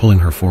hand and pulling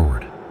her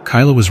forward.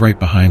 Kyla was right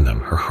behind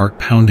them, her heart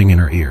pounding in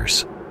her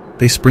ears.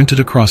 They sprinted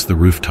across the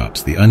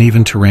rooftops, the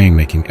uneven terrain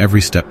making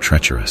every step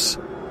treacherous.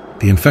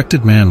 The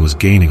infected man was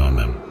gaining on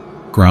them.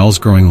 growls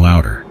growing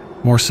louder,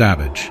 more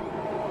savage.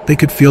 They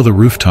could feel the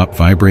rooftop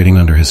vibrating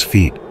under his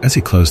feet as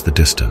he closed the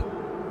distance.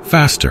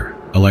 Faster,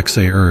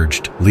 Alexei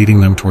urged,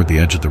 leading them toward the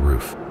edge of the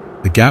roof.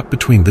 The gap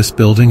between this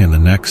building and the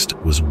next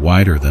was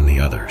wider than the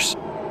others.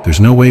 There's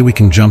no way we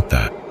can jump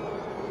that,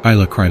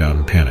 Kyla cried out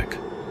in panic.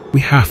 We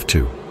have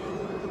to.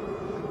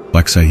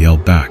 Alexei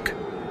yelled back.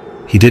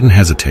 He didn't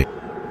hesitate.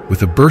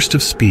 With a burst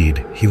of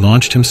speed, he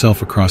launched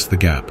himself across the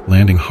gap,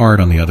 landing hard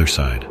on the other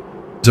side.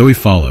 Zoe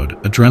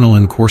followed,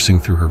 adrenaline coursing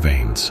through her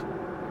veins.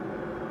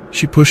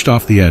 She pushed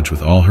off the edge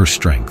with all her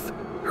strength,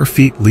 her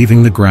feet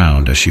leaving the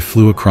ground as she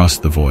flew across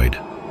the void.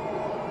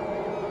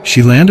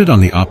 She landed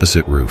on the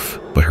opposite roof,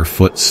 but her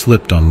foot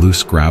slipped on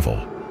loose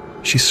gravel.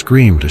 She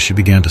screamed as she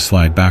began to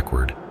slide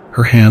backward,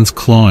 her hands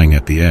clawing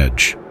at the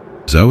edge.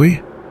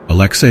 Zoe?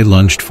 Alexei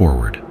lunged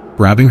forward,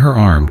 grabbing her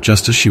arm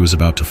just as she was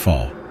about to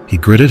fall. He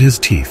gritted his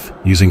teeth,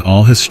 using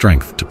all his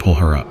strength to pull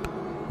her up.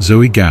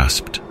 Zoe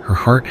gasped, her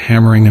heart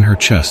hammering in her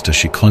chest as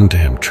she clung to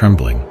him,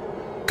 trembling.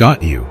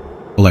 Got you,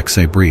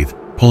 Alexei breathed,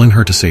 pulling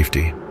her to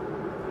safety.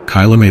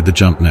 Kyla made the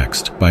jump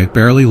next, by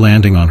barely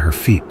landing on her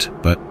feet,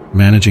 but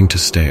managing to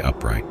stay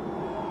upright.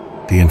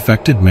 The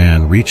infected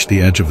man reached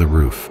the edge of the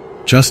roof,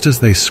 just as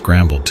they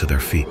scrambled to their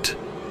feet.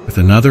 With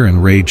another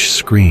enraged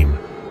scream,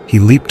 he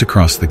leaped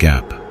across the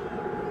gap.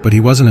 But he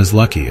wasn't as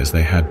lucky as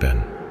they had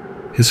been.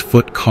 His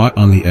foot caught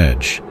on the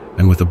edge,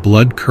 and with a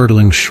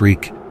blood-curdling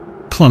shriek,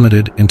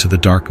 plummeted into the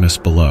darkness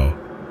below.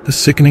 The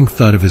sickening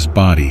thud of his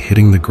body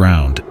hitting the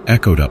ground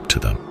echoed up to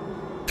them.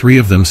 Three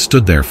of them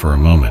stood there for a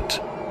moment,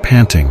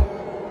 panting,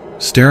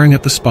 staring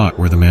at the spot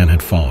where the man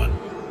had fallen.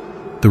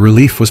 The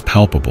relief was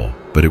palpable,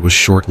 but it was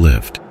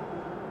short-lived.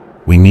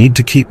 We need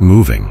to keep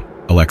moving,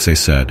 Alexei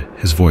said,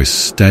 his voice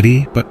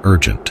steady but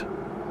urgent.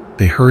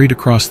 They hurried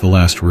across the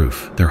last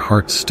roof, their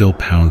hearts still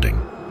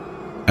pounding.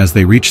 As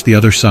they reached the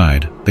other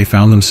side, they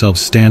found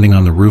themselves standing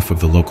on the roof of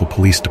the local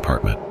police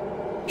department.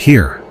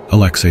 Here,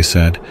 Alexei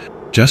said,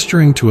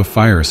 gesturing to a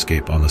fire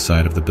escape on the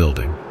side of the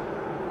building.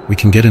 We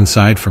can get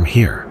inside from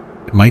here.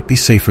 It might be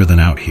safer than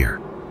out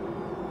here.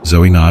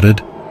 Zoe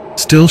nodded,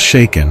 still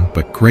shaken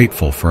but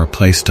grateful for a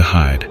place to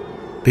hide.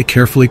 They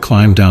carefully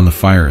climbed down the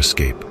fire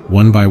escape,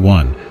 one by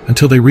one,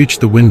 until they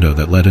reached the window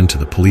that led into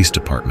the police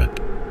department.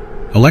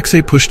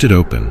 Alexei pushed it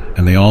open,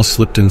 and they all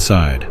slipped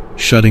inside,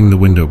 shutting the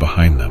window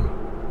behind them.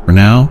 For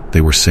now,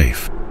 they were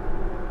safe.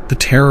 The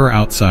terror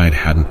outside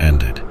hadn't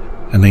ended,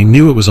 and they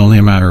knew it was only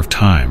a matter of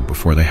time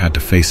before they had to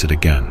face it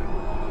again.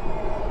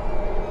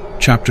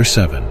 Chapter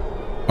 7.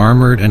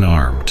 Armored and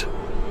Armed.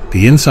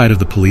 The inside of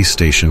the police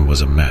station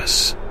was a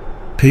mess.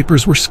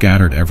 Papers were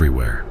scattered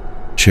everywhere,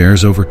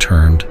 chairs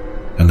overturned,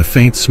 and the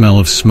faint smell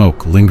of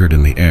smoke lingered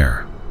in the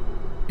air.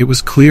 It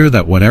was clear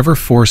that whatever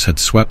force had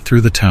swept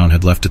through the town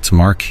had left its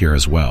mark here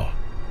as well.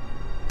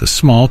 The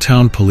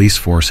small-town police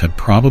force had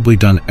probably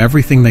done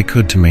everything they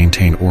could to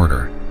maintain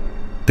order.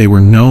 They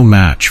were no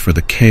match for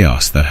the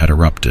chaos that had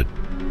erupted.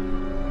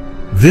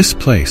 This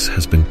place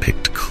has been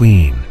picked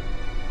clean,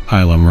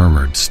 Kyla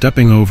murmured,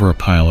 stepping over a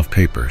pile of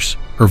papers.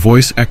 Her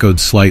voice echoed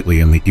slightly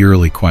in the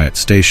eerily quiet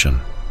station,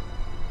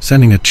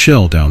 sending a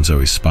chill down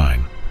Zoe's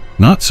spine.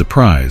 Not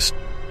surprised,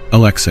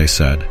 Alexei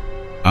said,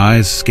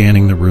 eyes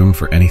scanning the room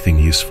for anything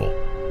useful.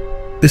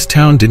 This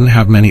town didn't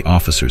have many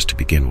officers to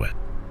begin with.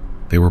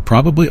 They were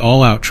probably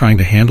all out trying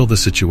to handle the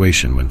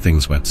situation when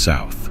things went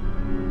south.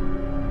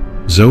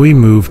 Zoe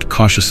moved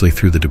cautiously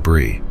through the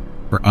debris,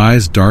 her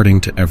eyes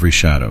darting to every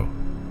shadow.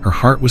 Her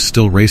heart was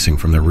still racing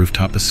from their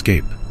rooftop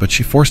escape, but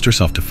she forced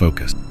herself to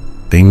focus.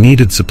 They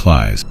needed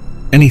supplies,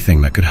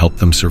 anything that could help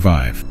them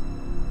survive.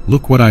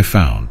 Look what I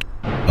found.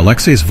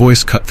 Alexei's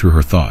voice cut through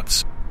her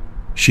thoughts.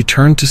 She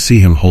turned to see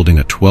him holding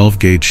a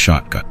 12-gauge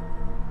shotgun.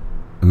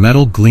 The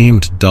metal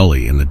gleamed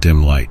dully in the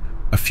dim light,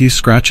 a few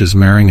scratches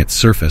marring its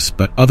surface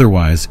but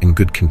otherwise in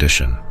good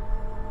condition.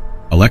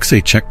 Alexei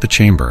checked the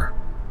chamber,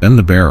 then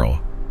the barrel,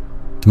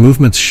 the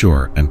movements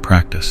sure and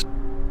practiced.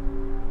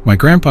 My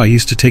grandpa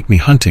used to take me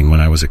hunting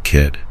when I was a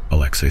kid,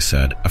 Alexei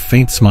said, a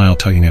faint smile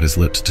tugging at his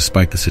lips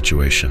despite the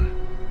situation.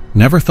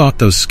 Never thought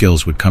those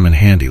skills would come in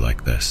handy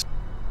like this.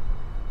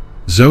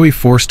 Zoe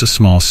forced a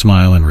small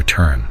smile in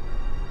return.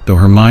 Though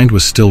her mind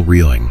was still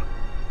reeling,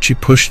 she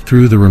pushed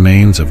through the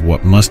remains of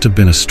what must have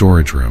been a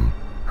storage room,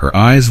 her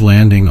eyes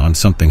landing on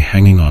something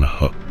hanging on a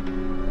hook.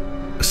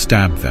 A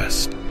stab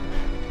vest.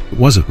 It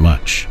wasn't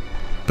much,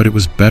 but it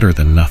was better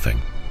than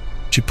nothing.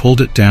 She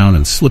pulled it down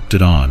and slipped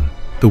it on,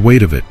 the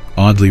weight of it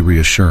oddly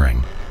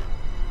reassuring.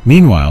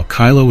 Meanwhile,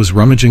 Kyla was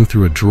rummaging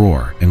through a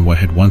drawer in what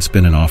had once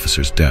been an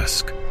officer's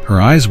desk. Her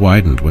eyes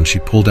widened when she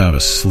pulled out a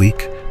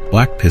sleek,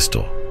 black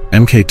pistol,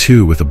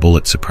 MK2 with a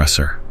bullet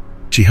suppressor.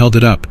 She held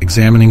it up,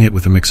 examining it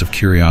with a mix of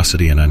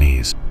curiosity and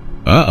unease.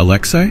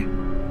 Alexei?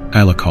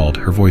 Kyla called,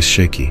 her voice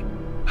shaky.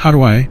 How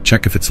do I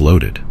check if it's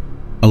loaded?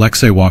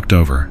 Alexei walked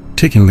over,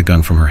 taking the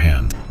gun from her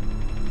hand.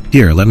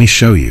 Here, let me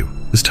show you,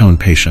 his tone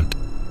patient.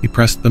 He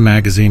pressed the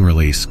magazine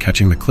release,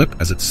 catching the clip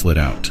as it slid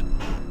out.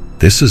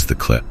 This is the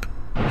clip.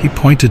 He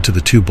pointed to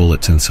the 2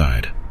 bullets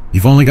inside.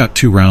 You've only got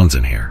 2 rounds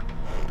in here.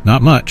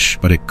 Not much,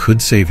 but it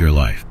could save your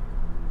life.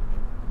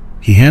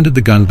 He handed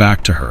the gun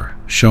back to her,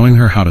 showing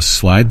her how to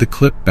slide the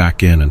clip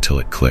back in until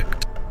it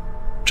clicked.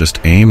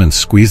 "Just aim and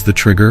squeeze the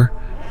trigger,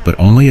 but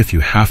only if you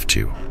have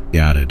to," he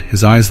added,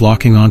 his eyes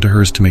locking onto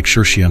hers to make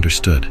sure she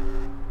understood.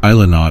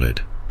 Kyla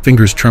nodded,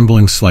 fingers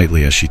trembling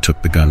slightly as she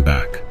took the gun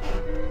back.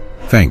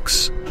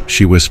 "Thanks,"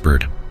 she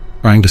whispered,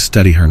 trying to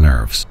steady her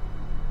nerves.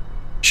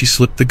 She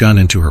slipped the gun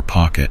into her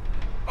pocket,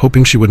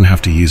 hoping she wouldn't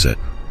have to use it.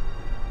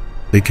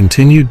 They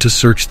continued to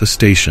search the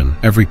station,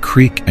 every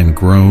creak and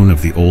groan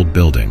of the old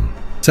building,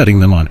 setting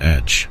them on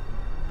edge.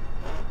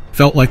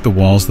 Felt like the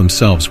walls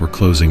themselves were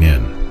closing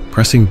in,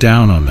 pressing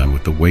down on them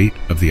with the weight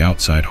of the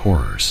outside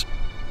horrors.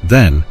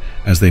 Then,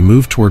 as they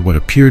moved toward what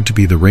appeared to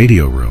be the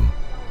radio room,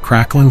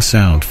 crackling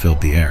sound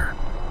filled the air.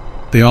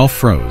 They all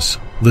froze,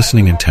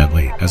 listening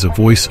intently as a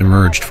voice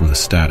emerged from the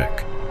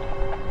static.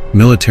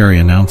 Military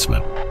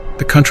announcement.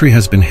 The country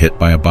has been hit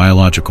by a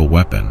biological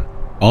weapon.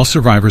 All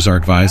survivors are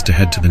advised to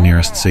head to the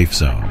nearest safe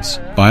zones.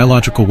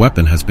 Biological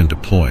weapon has been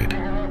deployed.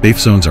 Safe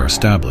zones are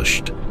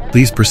established.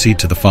 Please proceed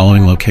to the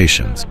following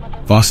locations.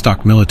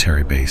 Vostok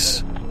Military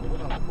Base.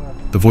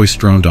 The voice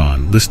droned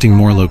on, listing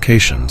more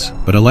locations,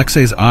 but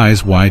Alexei's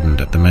eyes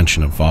widened at the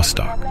mention of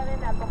Vostok.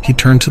 He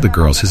turned to the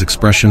girls, his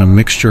expression a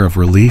mixture of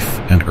relief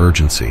and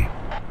urgency.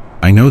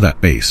 "I know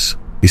that base,"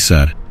 he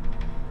said.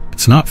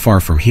 "It's not far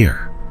from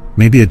here.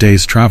 Maybe a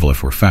day's travel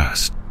if we're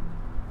fast."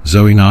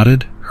 Zoe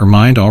nodded, her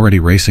mind already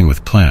racing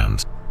with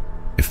plans.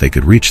 If they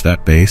could reach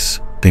that base,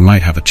 they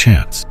might have a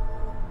chance.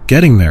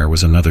 Getting there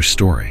was another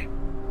story.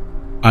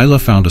 Kyla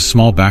found a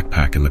small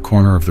backpack in the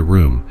corner of the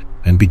room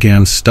and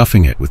began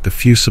stuffing it with the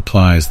few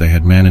supplies they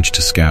had managed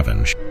to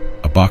scavenge.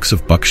 A box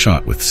of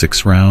buckshot with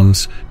 6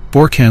 rounds,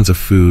 4 cans of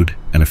food,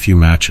 and a few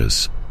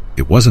matches.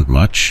 It wasn't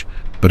much,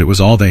 but it was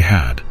all they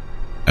had.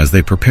 As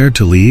they prepared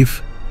to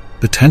leave,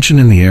 the tension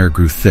in the air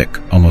grew thick,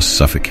 almost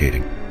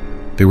suffocating.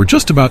 They were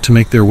just about to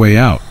make their way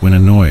out when a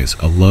noise,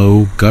 a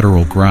low,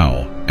 guttural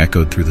growl,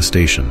 echoed through the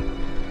station.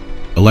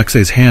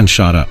 Alexei's hand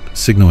shot up,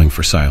 signaling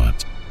for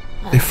silence.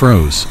 They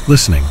froze,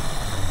 listening.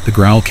 The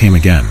growl came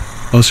again,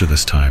 closer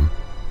this time.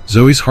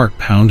 Zoe's heart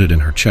pounded in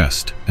her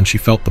chest, and she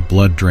felt the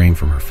blood drain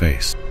from her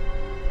face.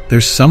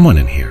 "There's someone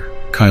in here,"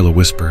 Kyla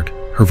whispered,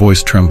 her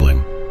voice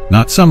trembling.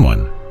 "Not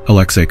someone,"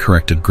 Alexei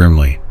corrected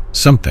grimly.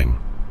 "Something."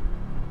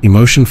 He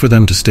motioned for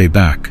them to stay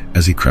back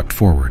as he crept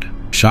forward,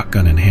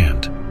 shotgun in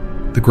hand.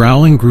 The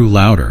growling grew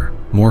louder,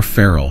 more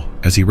feral,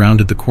 as he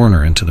rounded the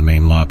corner into the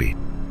main lobby.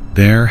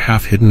 There,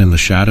 half hidden in the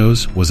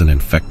shadows, was an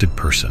infected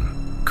person.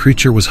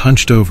 Creature was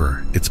hunched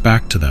over, its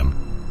back to them.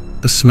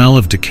 The smell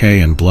of decay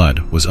and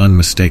blood was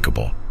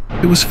unmistakable.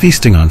 It was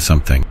feasting on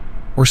something,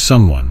 or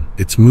someone,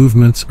 its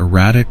movements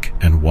erratic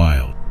and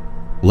wild.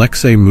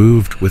 Alexei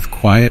moved with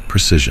quiet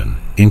precision,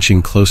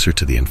 inching closer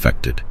to the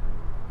infected.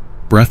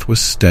 Breath was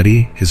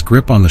steady, his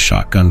grip on the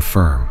shotgun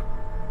firm.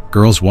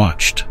 Girls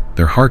watched,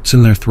 their hearts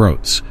in their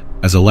throats,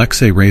 as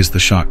Alexei raised the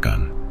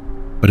shotgun.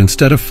 But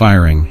instead of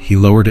firing, he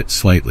lowered it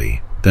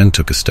slightly, then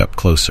took a step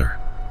closer.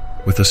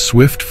 With a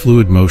swift,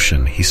 fluid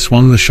motion, he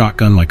swung the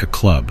shotgun like a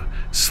club,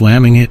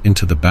 slamming it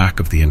into the back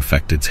of the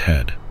infected's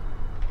head.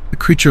 The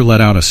creature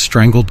let out a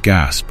strangled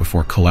gasp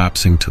before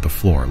collapsing to the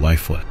floor,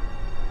 lifeless.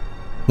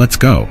 "Let's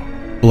go,"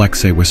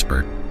 Alexei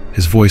whispered,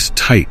 his voice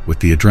tight with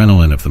the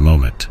adrenaline of the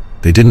moment.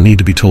 They didn't need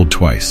to be told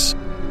twice.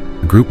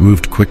 The group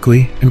moved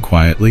quickly and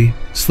quietly,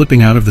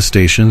 slipping out of the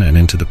station and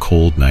into the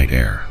cold night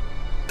air.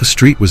 The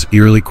street was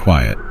eerily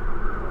quiet,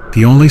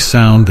 the only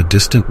sound the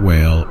distant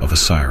wail of a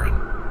siren.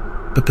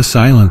 But the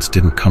silence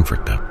didn't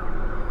comfort them.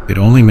 It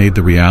only made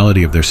the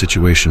reality of their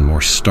situation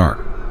more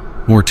stark,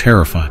 more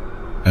terrifying.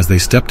 As they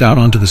stepped out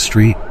onto the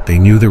street, they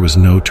knew there was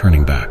no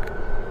turning back.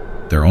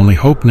 Their only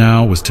hope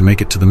now was to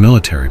make it to the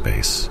military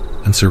base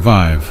and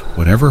survive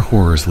whatever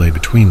horrors lay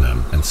between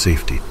them and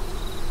safety.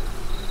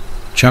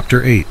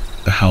 Chapter 8.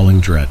 The Howling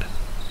Dread.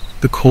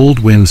 The cold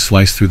wind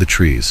sliced through the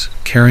trees,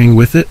 carrying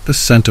with it the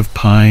scent of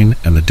pine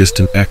and the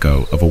distant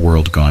echo of a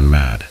world gone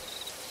mad.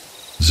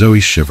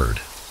 Zoe shivered,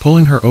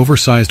 pulling her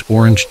oversized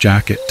orange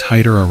jacket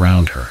tighter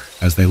around her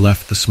as they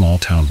left the small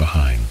town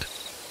behind.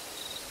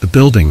 The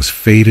buildings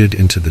faded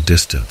into the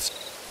distance,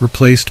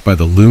 replaced by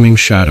the looming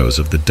shadows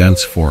of the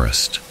dense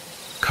forest.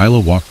 Kyla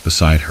walked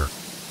beside her,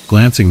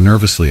 glancing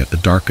nervously at the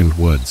darkened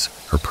woods,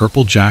 her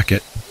purple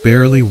jacket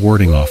barely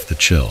warding off the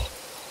chill.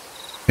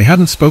 They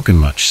hadn't spoken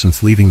much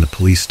since leaving the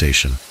police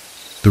station.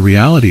 The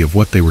reality of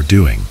what they were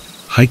doing,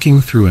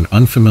 hiking through an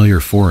unfamiliar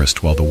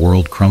forest while the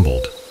world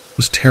crumbled,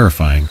 was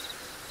terrifying.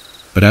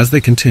 But as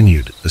they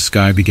continued, the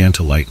sky began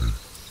to lighten.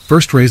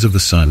 First rays of the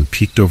sun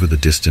peeked over the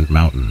distant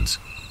mountains,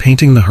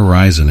 painting the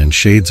horizon in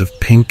shades of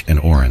pink and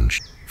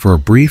orange. For a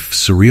brief,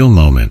 surreal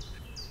moment,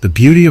 the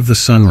beauty of the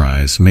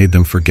sunrise made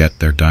them forget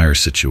their dire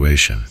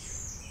situation.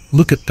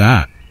 "Look at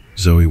that,"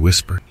 Zoe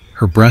whispered,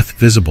 her breath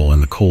visible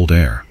in the cold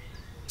air.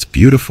 "It's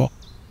beautiful."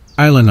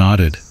 Kyla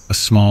nodded, a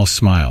small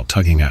smile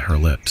tugging at her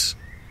lips.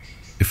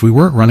 "If we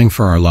weren't running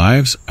for our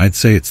lives, I'd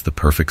say it's the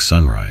perfect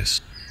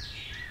sunrise."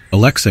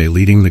 Alexei,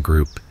 leading the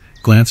group,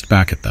 glanced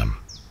back at them.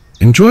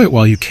 "Enjoy it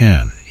while you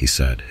can," he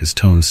said, his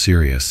tone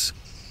serious.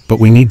 "But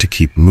we need to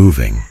keep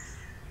moving."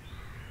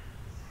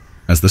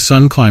 As the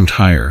sun climbed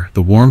higher,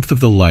 the warmth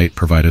of the light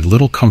provided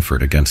little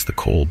comfort against the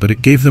cold, but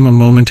it gave them a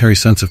momentary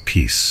sense of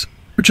peace.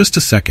 For just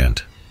a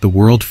second, the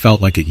world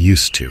felt like it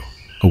used to.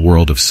 A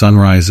world of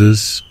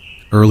sunrises,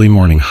 early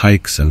morning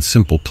hikes, and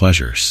simple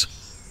pleasures.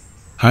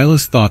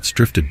 Kyla's thoughts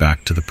drifted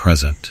back to the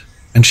present,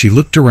 and she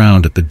looked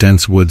around at the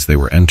dense woods they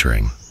were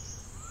entering.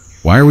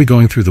 "Why are we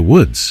going through the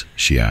woods?"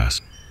 she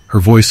asked, her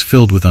voice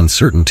filled with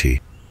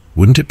uncertainty.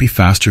 "Wouldn't it be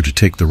faster to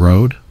take the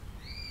road?"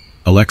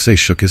 Alexei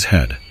shook his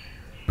head.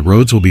 "The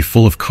roads will be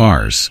full of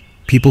cars,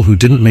 people who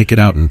didn't make it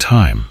out in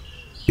time,"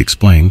 he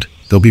explained.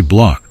 "They'll be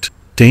blocked.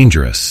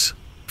 Dangerous.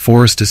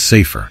 Forest is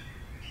safer."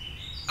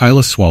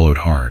 Kyla swallowed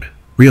hard,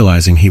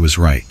 realizing he was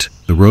right.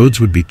 The roads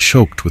would be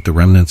choked with the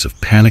remnants of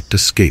panicked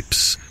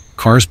escapes,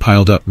 cars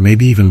piled up,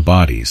 maybe even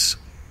bodies.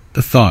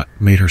 The thought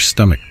made her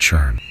stomach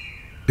churn.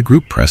 The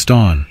group pressed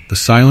on, the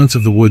silence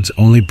of the woods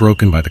only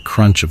broken by the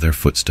crunch of their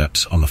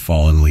footsteps on the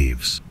fallen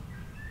leaves.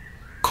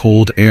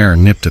 Cold air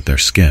nipped at their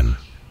skin,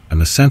 and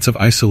the sense of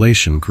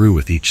isolation grew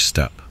with each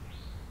step.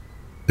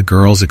 The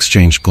girls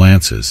exchanged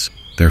glances,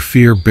 their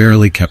fear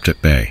barely kept at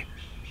bay.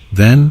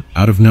 Then,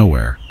 out of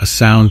nowhere, a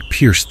sound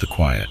pierced the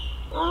quiet.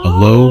 A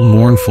low,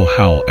 mournful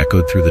howl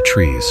echoed through the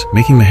trees,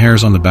 making the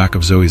hairs on the back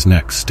of Zoe's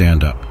neck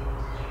stand up.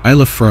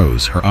 Kyla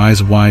froze, her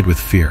eyes wide with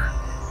fear.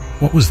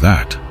 "What was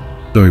that?"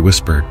 Zoe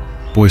whispered,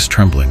 voice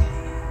trembling.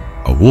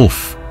 "A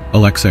wolf,"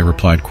 Alexei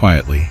replied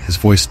quietly, his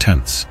voice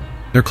tense.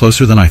 "They're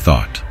closer than I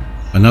thought."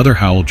 Another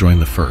howl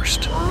joined the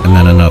first, and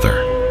then another.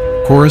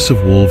 A chorus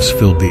of wolves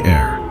filled the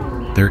air,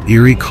 their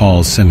eerie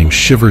calls sending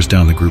shivers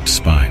down the group's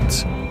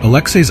spines.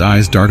 Alexei's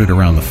eyes darted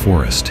around the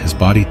forest, his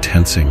body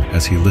tensing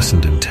as he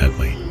listened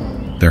intently.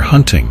 "They're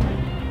hunting,"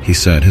 he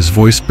said, his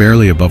voice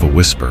barely above a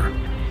whisper.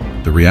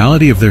 The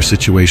reality of their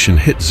situation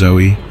hit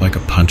Zoe like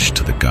a punch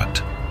to the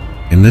gut.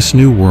 In this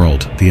new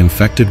world, the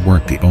infected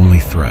weren't the only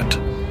threat.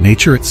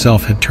 Nature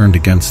itself had turned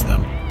against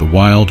them, the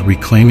wild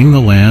reclaiming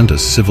the land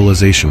as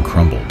civilization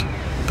crumbled.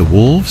 The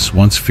wolves,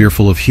 once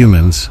fearful of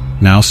humans,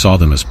 now saw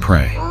them as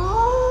prey.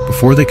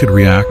 Before they could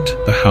react,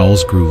 the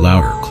howls grew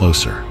louder,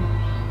 closer.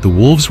 The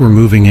wolves were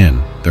moving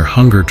in, their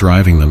hunger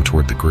driving them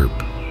toward the group.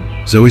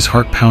 Zoe's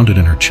heart pounded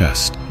in her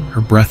chest,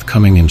 her breath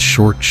coming in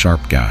short,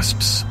 sharp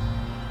gasps.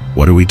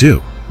 "What do we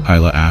do?"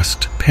 Kyla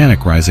asked,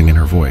 panic rising in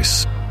her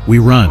voice. "We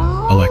run,"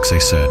 Alexei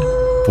said,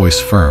 voice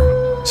firm.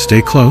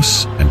 "Stay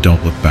close and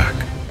don't look back."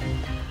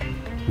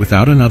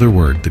 Without another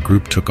word, the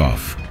group took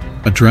off,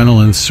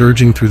 adrenaline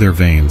surging through their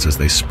veins as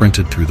they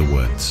sprinted through the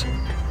woods.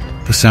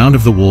 The sound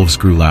of the wolves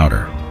grew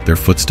louder, their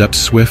footsteps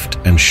swift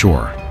and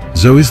sure.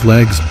 Zoe's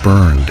legs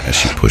burned as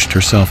she pushed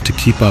herself to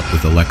keep up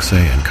with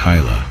Alexei and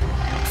Kyla,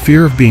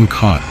 fear of being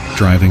caught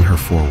driving her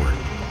forward.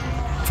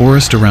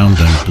 Forest around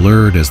them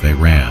blurred as they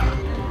ran,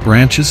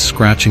 branches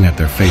scratching at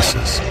their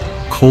faces,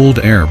 cold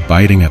air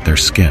biting at their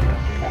skin.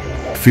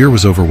 Fear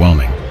was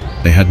overwhelming.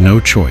 They had no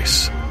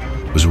choice.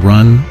 It was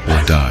run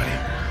or die.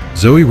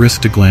 Zoe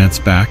risked a glance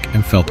back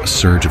and felt a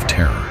surge of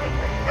terror.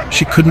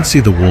 She couldn't see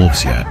the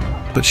wolves yet,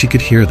 but she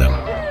could hear them,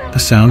 the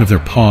sound of their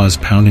paws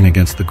pounding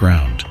against the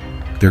ground,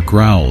 their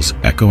growls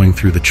echoing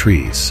through the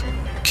trees.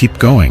 "Keep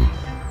going,"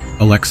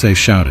 Alexei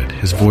shouted,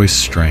 his voice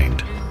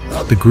strained.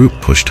 The group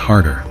pushed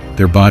harder,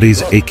 their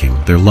bodies aching,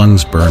 their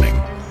lungs burning.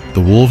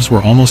 The wolves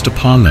were almost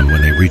upon them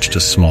when they reached a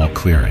small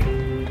clearing.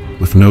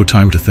 With no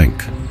time to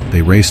think,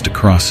 they raced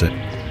across it,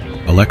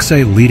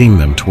 Alexei leading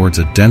them towards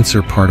a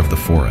denser part of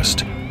the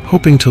forest,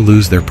 hoping to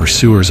lose their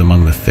pursuers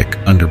among the thick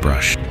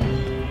underbrush.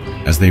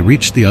 As they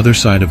reached the other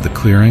side of the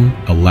clearing,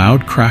 a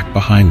loud crack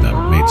behind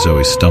them made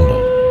Zoe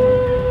stumble.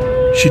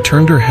 She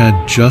turned her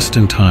head just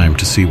in time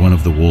to see one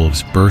of the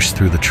wolves burst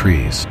through the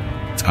trees,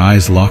 its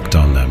eyes locked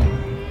on them,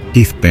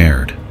 teeth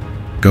bared.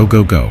 "Go,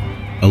 go, go,"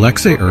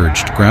 Alexei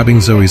urged,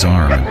 grabbing Zoe's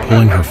arm and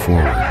pulling her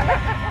forward.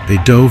 They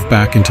dove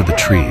back into the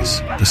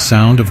trees, the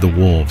sound of the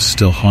wolves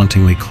still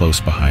hauntingly close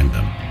behind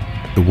them.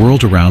 The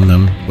world around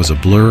them was a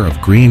blur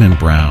of green and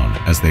brown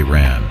as they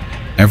ran,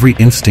 every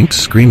instinct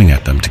screaming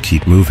at them to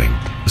keep moving,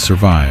 to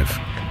survive.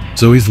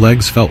 Zoe's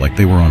legs felt like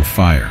they were on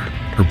fire,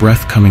 her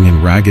breath coming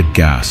in ragged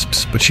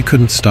gasps, but she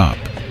couldn't stop.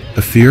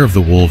 The fear of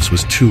the wolves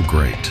was too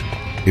great.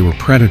 They were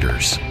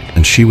predators,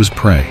 and she was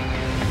prey.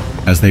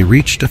 As they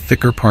reached a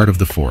thicker part of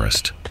the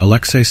forest,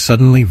 Alexei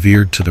suddenly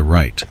veered to the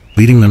right,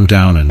 leading them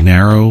down a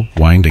narrow,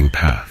 winding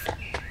path.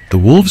 The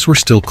wolves were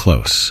still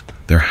close,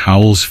 their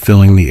howls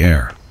filling the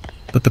air,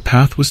 but the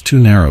path was too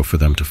narrow for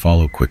them to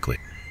follow quickly.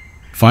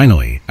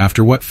 Finally,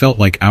 after what felt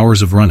like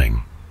hours of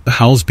running, the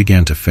howls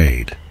began to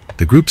fade.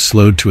 The group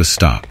slowed to a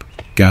stop,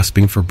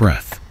 gasping for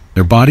breath,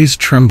 their bodies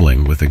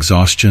trembling with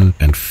exhaustion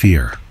and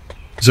fear.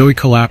 Zoe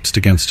collapsed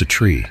against a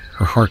tree,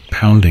 her heart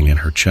pounding in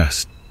her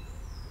chest.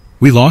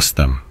 "We lost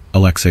them,"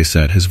 Alexei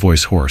said, his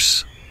voice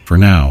hoarse. "For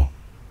now."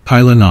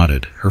 Kyla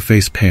nodded, her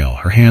face pale,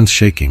 her hands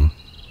shaking.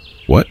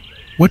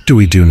 What do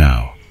we do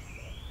now?"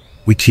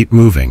 "We keep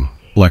moving,"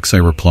 Alexei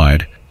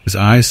replied, his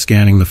eyes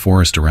scanning the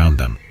forest around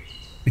them.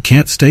 "We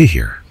can't stay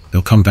here.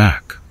 They'll come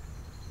back."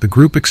 The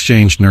group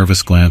exchanged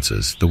nervous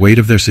glances, the weight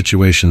of their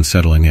situation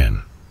settling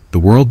in. The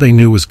world they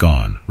knew was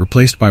gone,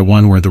 replaced by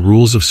one where the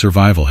rules of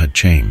survival had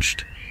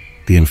changed.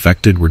 The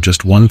infected were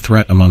just one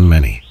threat among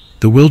many.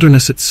 The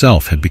wilderness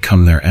itself had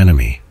become their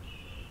enemy.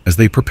 As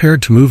they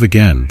prepared to move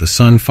again, the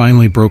sun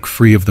finally broke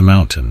free of the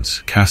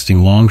mountains,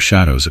 casting long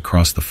shadows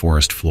across the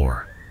forest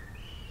floor.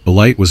 The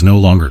light was no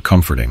longer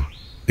comforting.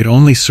 It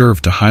only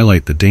served to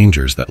highlight the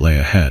dangers that lay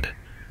ahead.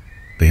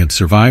 They had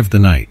survived the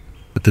night,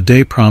 but the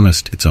day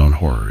promised its own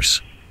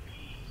horrors.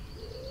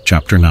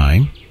 Chapter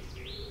 9.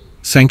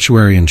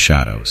 Sanctuary in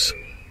Shadows.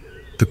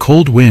 The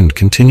cold wind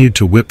continued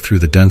to whip through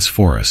the dense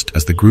forest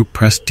as the group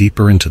pressed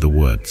deeper into the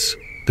woods,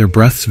 their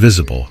breaths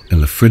visible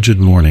in the frigid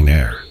morning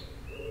air.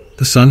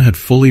 The sun had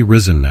fully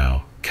risen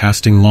now,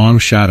 casting long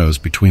shadows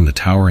between the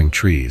towering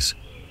trees,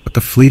 but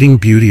the fleeting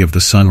beauty of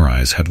the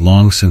sunrise had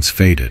long since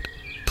faded,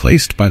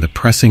 placed by the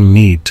pressing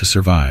need to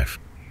survive.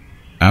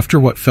 After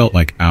what felt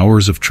like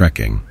hours of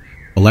trekking,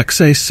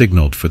 Alexei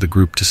signaled for the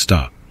group to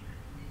stop.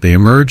 They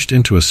emerged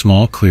into a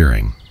small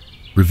clearing,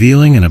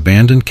 revealing an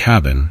abandoned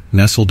cabin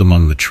nestled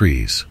among the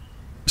trees.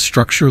 The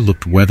structure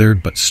looked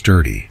weathered but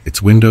sturdy,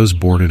 its windows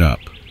boarded up,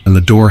 and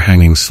the door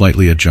hanging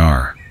slightly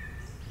ajar.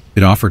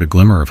 It offered a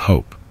glimmer of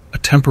hope, a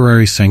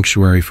temporary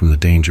sanctuary from the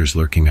dangers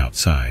lurking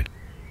outside.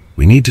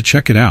 "We need to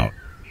check it out,"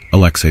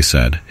 Alexei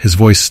said, his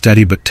voice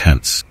steady but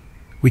tense.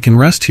 "We can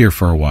rest here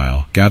for a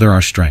while, gather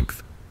our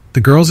strength."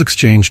 The girls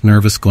exchanged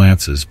nervous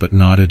glances but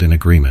nodded in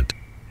agreement.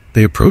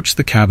 They approached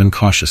the cabin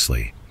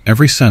cautiously,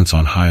 every sense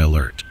on high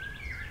alert.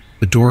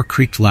 The door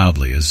creaked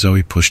loudly as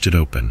Zoe pushed it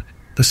open,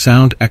 the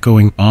sound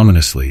echoing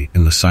ominously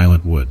in the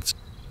silent woods.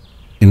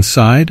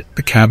 Inside,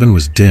 the cabin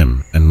was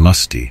dim and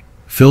musty,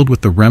 filled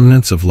with the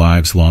remnants of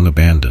lives long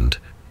abandoned.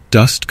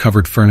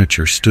 Dust-covered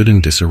furniture stood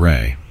in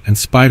disarray, and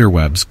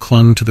spiderwebs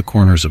clung to the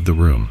corners of the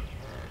room.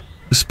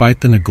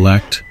 Despite the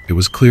neglect, it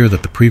was clear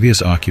that the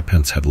previous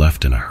occupants had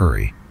left in a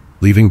hurry,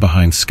 leaving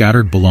behind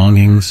scattered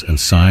belongings and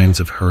signs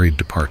of hurried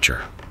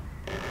departure.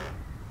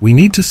 "We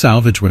need to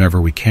salvage whatever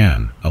we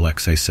can,"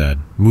 Alexei said,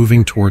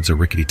 moving towards a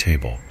rickety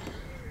table.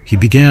 He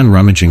began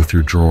rummaging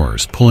through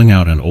drawers, pulling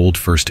out an old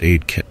first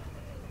aid kit.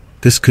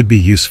 This could be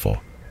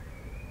useful.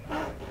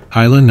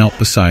 Kyla knelt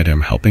beside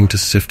him, helping to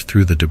sift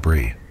through the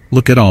debris.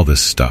 "Look at all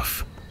this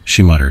stuff,"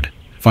 she muttered,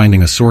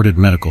 finding assorted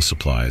medical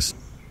supplies.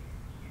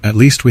 "At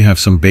least we have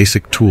some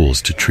basic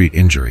tools to treat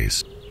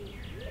injuries."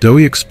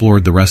 Zoe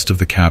explored the rest of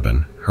the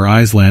cabin, her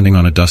eyes landing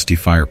on a dusty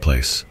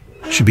fireplace.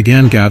 She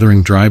began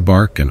gathering dry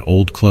bark and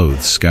old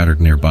clothes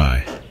scattered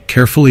nearby,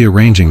 carefully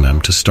arranging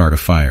them to start a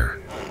fire.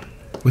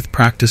 With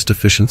practiced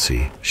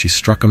efficiency, she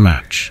struck a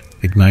match,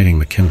 igniting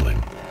the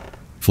kindling.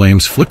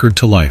 Flames flickered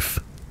to life,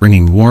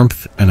 bringing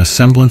warmth and a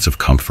semblance of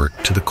comfort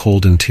to the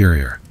cold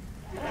interior.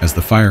 As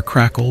the fire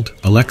crackled,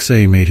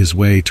 Alexei made his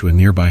way to a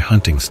nearby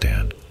hunting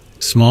stand,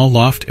 a small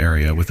loft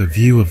area with a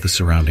view of the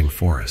surrounding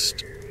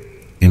forest.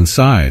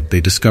 Inside,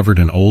 they discovered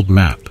an old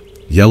map,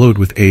 yellowed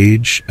with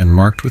age and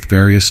marked with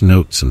various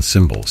notes and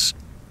symbols.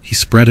 He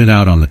spread it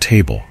out on the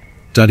table,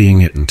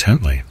 studying it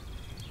intently.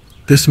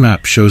 "This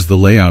map shows the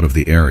layout of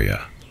the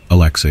area,"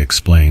 Alexei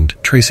explained,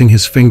 tracing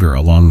his finger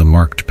along the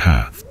marked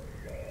path.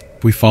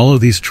 "If we follow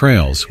these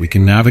trails, we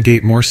can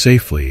navigate more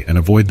safely and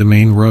avoid the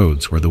main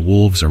roads where the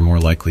wolves are more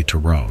likely to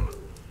roam."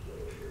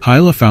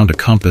 Kyla found a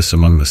compass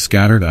among the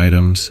scattered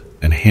items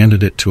and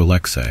handed it to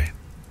Alexei.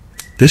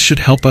 "This should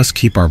help us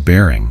keep our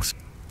bearings,"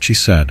 she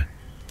said,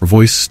 her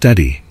voice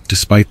steady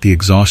despite the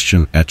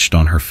exhaustion etched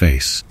on her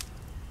face.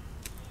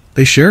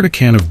 They shared a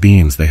can of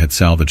beans they had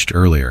salvaged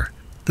earlier,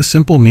 the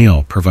simple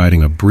meal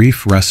providing a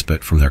brief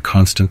respite from their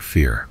constant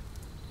fear.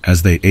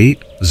 As they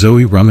ate,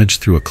 Zoe rummaged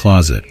through a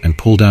closet and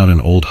pulled out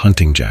an old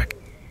hunting jacket.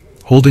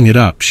 Holding it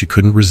up, she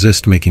couldn't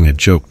resist making a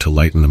joke to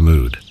lighten the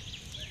mood.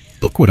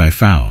 "Look what I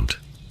found,"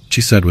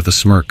 she said with a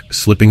smirk,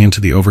 slipping into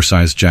the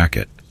oversized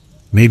jacket.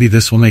 "Maybe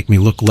this will make me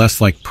look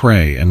less like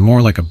prey and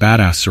more like a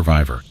badass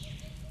survivor."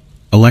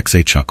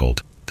 Alexei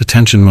chuckled, the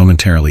tension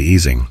momentarily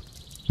easing.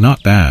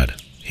 "Not bad,"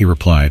 he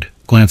replied,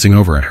 glancing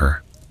over at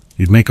her.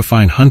 "You'd make a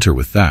fine hunter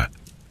with that."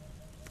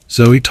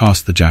 Zoe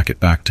tossed the jacket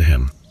back to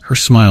him, her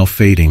smile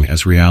fading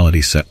as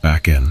reality set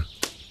back in.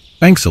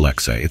 "Thanks,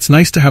 Alexei. It's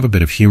nice to have a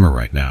bit of humor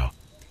right now."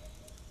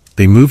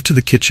 They moved to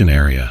the kitchen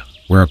area,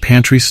 where a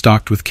pantry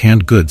stocked with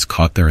canned goods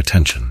caught their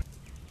attention.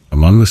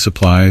 Among the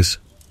supplies,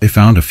 they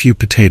found a few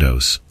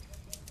potatoes.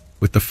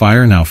 With the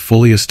fire now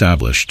fully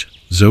established,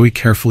 Zoe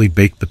carefully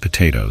baked the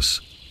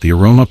potatoes, the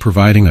aroma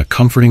providing a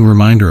comforting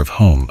reminder of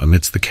home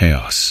amidst the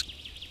chaos.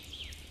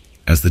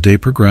 As the day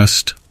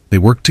progressed, they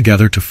worked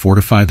together to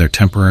fortify their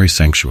temporary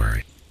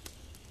sanctuary.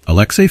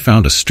 Alexei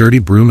found a sturdy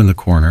broom in the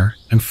corner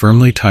and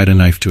firmly tied a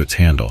knife to its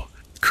handle,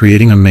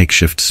 creating a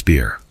makeshift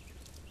spear.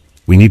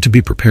 "We need to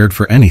be prepared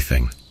for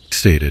anything," he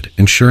stated,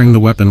 ensuring the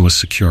weapon was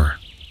secure.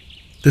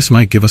 "This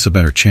might give us a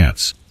better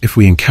chance if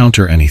we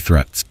encounter any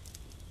threats."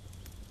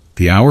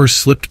 The hours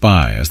slipped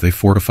by as they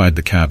fortified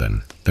the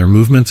cabin, their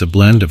movements a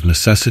blend of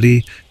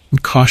necessity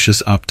and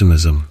cautious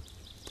optimism.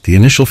 The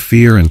initial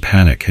fear and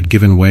panic had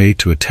given way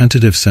to a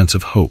tentative sense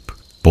of hope,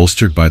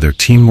 bolstered by their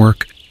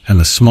teamwork and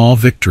the small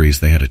victories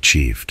they had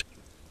achieved.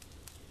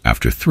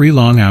 After 3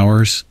 long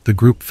hours, the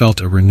group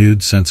felt a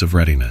renewed sense of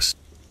readiness.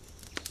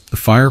 The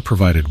fire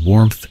provided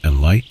warmth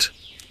and light,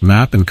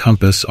 Map and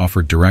compass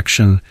offered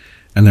direction,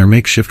 and their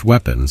makeshift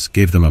weapons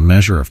gave them a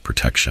measure of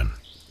protection.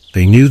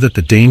 They knew that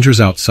the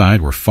dangers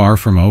outside were far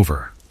from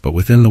over, but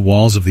within the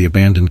walls of the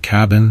abandoned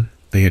cabin,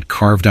 they had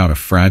carved out a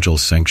fragile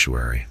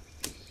sanctuary.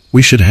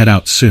 "We should head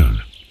out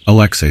soon,"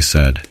 Alexei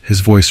said,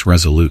 his voice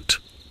resolute.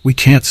 "We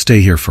can't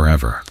stay here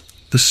forever.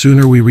 The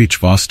sooner we reach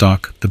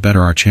Vostok, the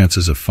better our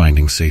chances of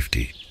finding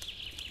safety."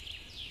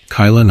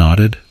 Kyla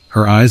nodded,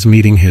 her eyes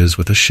meeting his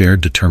with a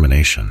shared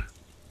determination.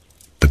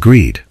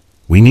 "Agreed.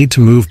 We need to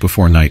move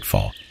before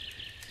nightfall."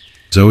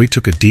 Zoe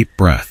took a deep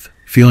breath,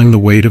 feeling the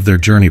weight of their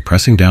journey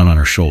pressing down on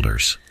her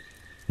shoulders.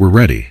 "We're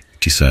ready,"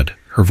 she said,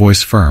 her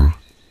voice firm.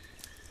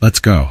 "Let's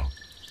go."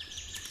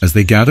 As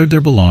they gathered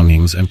their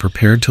belongings and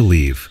prepared to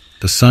leave,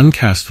 the sun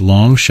cast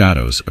long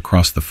shadows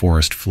across the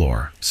forest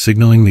floor,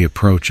 signaling the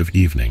approach of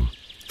evening.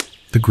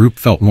 The group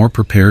felt more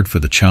prepared for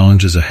the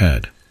challenges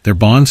ahead, their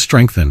bond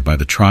strengthened by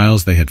the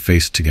trials they had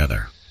faced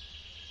together.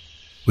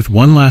 With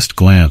one last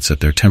glance at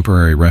their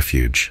temporary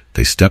refuge,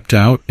 they stepped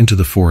out into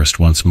the forest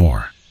once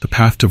more, the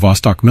path to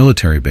Vostok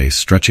military base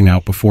stretching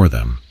out before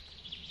them.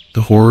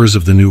 The horrors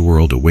of the New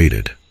World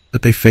awaited,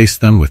 but they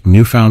faced them with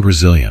newfound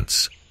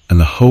resilience and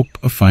the hope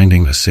of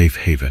finding a safe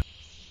haven.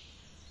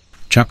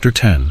 Chapter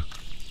 10.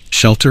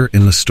 Shelter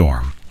in the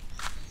Storm.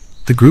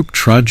 The group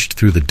trudged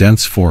through the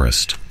dense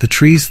forest, the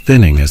trees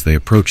thinning as they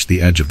approached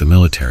the edge of the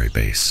military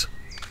base.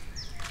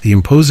 The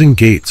imposing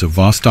gates of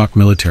Vostok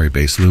military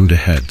base loomed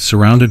ahead,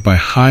 surrounded by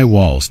high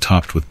walls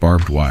topped with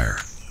barbed wire.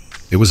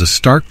 It was a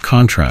stark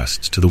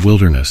contrast to the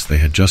wilderness they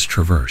had just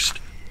traversed,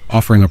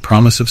 offering a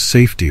promise of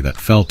safety that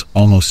felt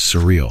almost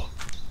surreal.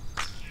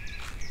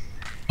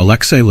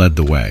 Alexei led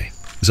the way,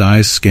 his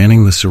eyes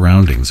scanning the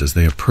surroundings as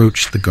they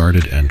approached the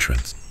guarded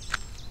entrance.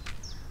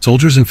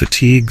 Soldiers in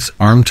fatigues,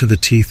 armed to the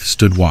teeth,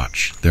 stood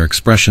watch, their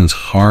expressions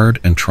hard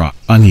and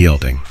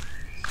unyielding.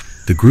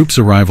 The group's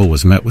arrival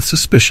was met with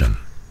suspicion,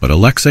 but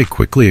Alexei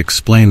quickly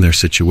explained their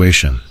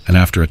situation, and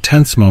after a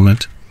tense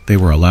moment, they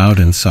were allowed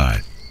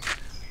inside.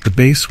 The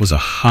base was a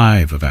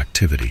hive of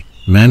activity.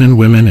 Men and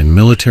women in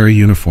military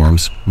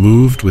uniforms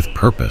moved with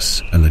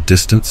purpose, and the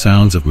distant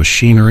sounds of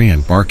machinery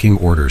and barking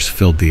orders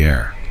filled the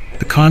air.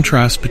 The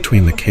contrast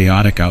between the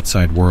chaotic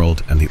outside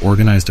world and the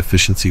organized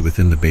efficiency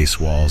within the base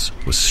walls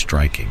was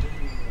striking.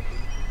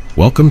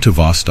 "Welcome to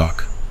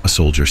Vostok," a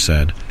soldier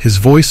said, his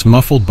voice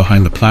muffled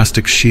behind the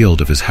plastic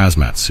shield of his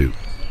hazmat suit.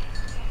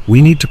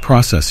 "We need to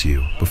process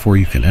you before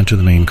you can enter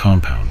the main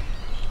compound.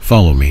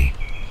 Follow me."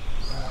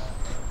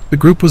 The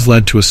group was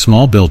led to a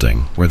small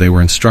building where they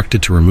were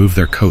instructed to remove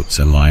their coats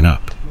and line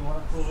up.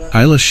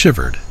 Kyla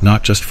shivered,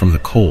 not just from the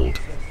cold,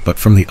 but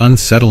from the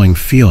unsettling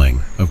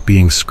feeling of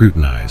being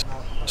scrutinized.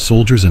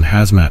 Soldiers in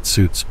hazmat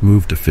suits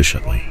moved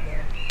efficiently,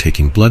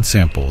 taking blood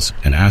samples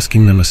and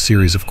asking them a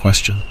series of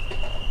questions.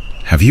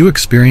 "Have you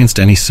experienced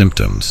any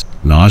symptoms?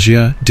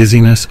 Nausea,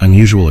 dizziness,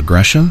 unusual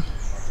aggression?"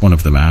 one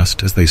of them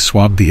asked as they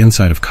swabbed the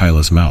inside of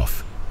Kyla's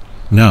mouth.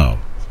 "No,"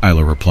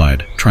 Kyla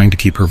replied, trying to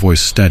keep her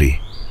voice steady.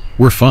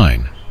 "We're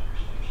fine."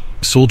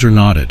 The soldier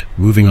nodded,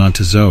 moving on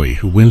to Zoe,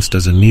 who winced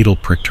as a needle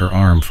pricked her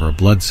arm for a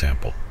blood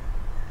sample.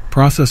 The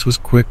process was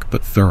quick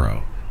but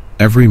thorough,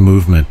 every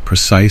movement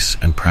precise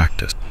and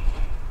practiced.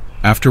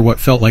 After what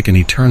felt like an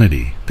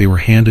eternity, they were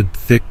handed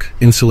thick,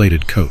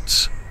 insulated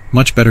coats,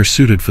 much better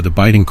suited for the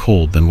biting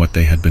cold than what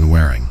they had been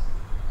wearing.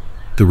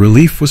 The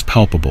relief was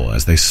palpable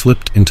as they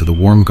slipped into the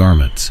warm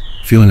garments,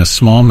 feeling a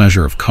small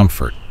measure of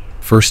comfort,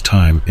 first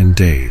time in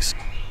days.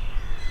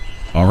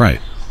 "All right,"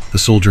 the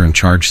soldier in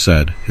charge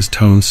said, his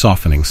tone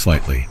softening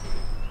slightly.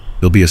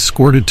 "You'll be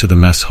escorted to the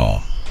mess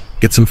hall.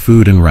 Get some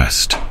food and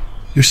rest.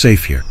 You're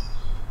safe here."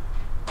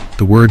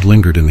 The word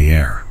lingered in the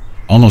air,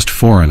 almost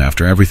foreign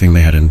after everything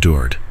they had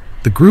endured.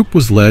 The group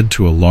was led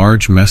to a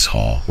large mess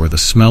hall where the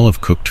smell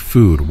of cooked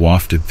food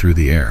wafted through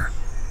the air.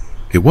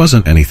 It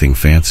wasn't anything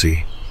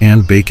fancy,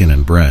 and bacon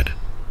and bread,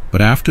 but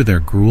after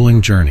their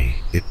grueling journey,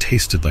 it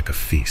tasted like a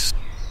feast.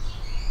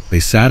 They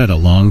sat at a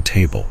long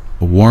table,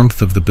 the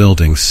warmth of the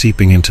building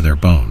seeping into their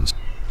bones.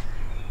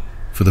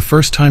 For the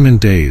first time in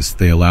days,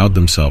 they allowed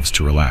themselves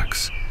to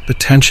relax, the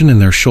tension in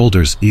their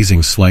shoulders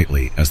easing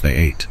slightly as they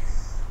ate.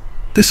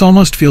 "This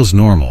almost feels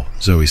normal,"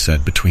 Zoe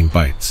said between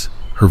bites,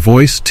 her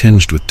voice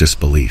tinged with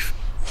disbelief.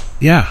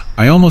 "Yeah,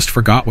 I almost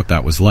forgot what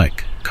that was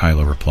like,"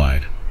 Kyla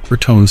replied, her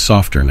tone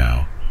softer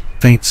now,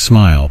 faint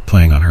smile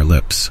playing on her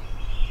lips.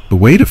 The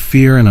weight of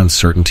fear and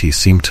uncertainty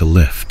seemed to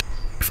lift,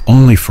 if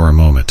only for a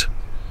moment.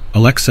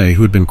 Alexei,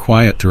 who had been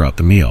quiet throughout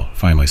the meal,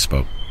 finally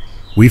spoke.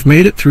 "We've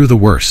made it through the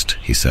worst,"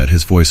 he said,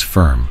 his voice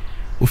firm.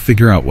 "We'll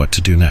figure out what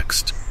to do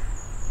next."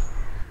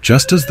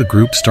 Just as the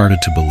group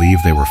started to believe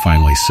they were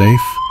finally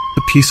safe,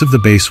 the peace of the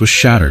base was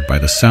shattered by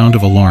the sound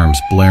of alarms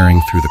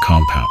blaring through the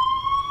compound.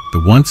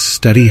 The once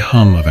steady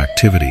hum of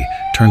activity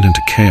turned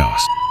into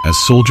chaos as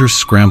soldiers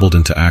scrambled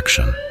into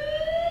action.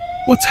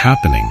 "What's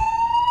happening?"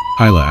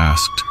 Kyla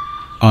asked,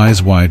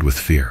 eyes wide with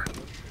fear.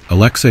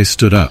 Alexei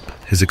stood up,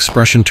 his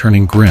expression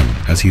turning grim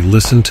as he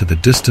listened to the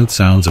distant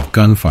sounds of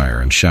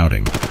gunfire and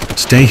shouting.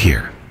 "Stay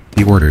here,"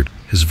 he ordered,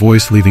 his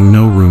voice leaving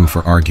no room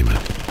for argument.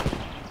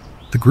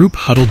 The group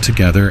huddled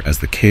together as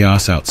the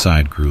chaos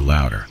outside grew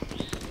louder.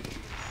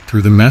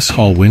 Through the mess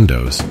hall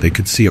windows, they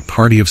could see a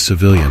party of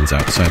civilians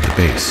outside the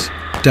base,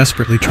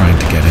 desperately trying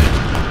to get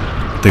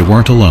in. They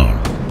weren't alone.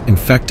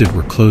 Infected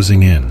were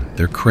closing in,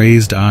 their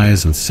crazed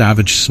eyes and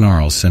savage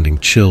snarls sending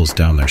chills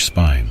down their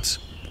spines.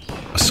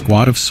 A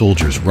squad of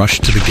soldiers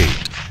rushed to the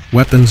gate,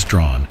 weapons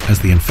drawn as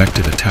the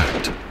infected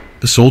attacked.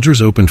 The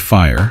soldiers opened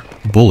fire,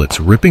 bullets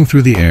ripping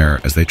through the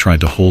air as they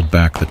tried to hold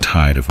back the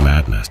tide of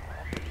madness.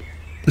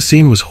 The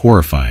scene was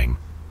horrifying.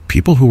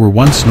 People who were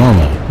once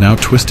normal now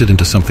twisted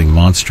into something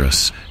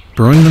monstrous,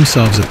 throwing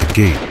themselves at the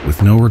gate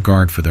with no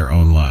regard for their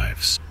own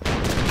lives.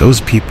 Those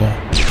people,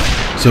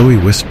 Zoe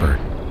whispered,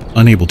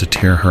 unable to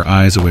tear her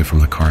eyes away from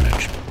the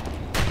carnage.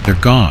 They're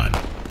gone,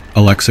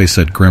 Alexei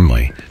said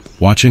grimly,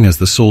 watching as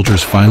the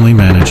soldiers finally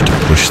managed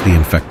to push the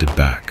infected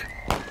back.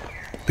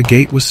 The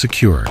gate was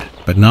secured,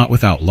 but not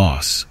without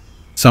loss.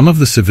 Some of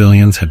the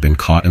civilians had been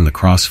caught in the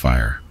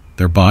crossfire,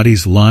 their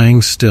bodies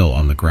lying still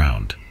on the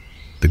ground.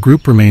 The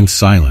group remained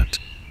silent,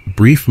 a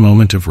brief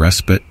moment of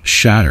respite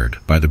shattered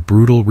by the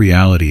brutal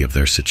reality of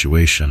their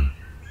situation.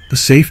 The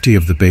safety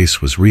of the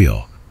base was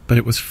real, but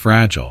it was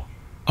fragile,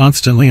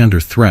 constantly under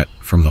threat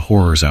from the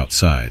horrors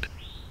outside.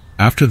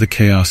 After the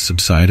chaos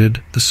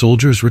subsided, the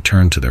soldiers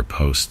returned to their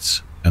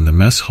posts, and the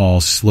mess hall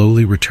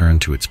slowly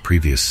returned to its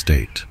previous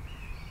state.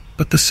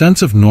 But the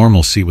sense of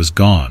normalcy was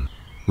gone,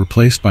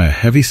 replaced by a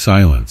heavy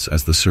silence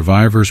as the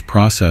survivors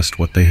processed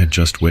what they had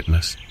just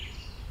witnessed.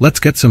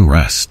 "Let's get some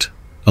rest,"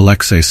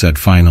 Alexei said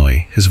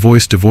finally, his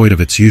voice devoid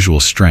of its usual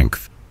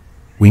strength.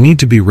 "We need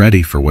to be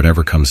ready for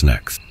whatever comes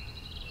next."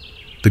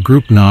 The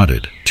group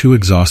nodded, too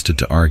exhausted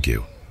to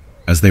argue.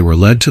 As they were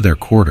led to their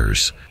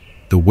quarters,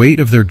 the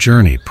weight of their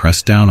journey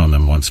pressed down on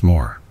them once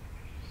more.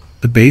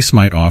 The base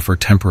might offer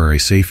temporary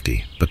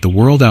safety, but the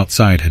world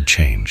outside had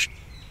changed,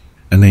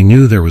 and they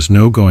knew there was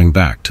no going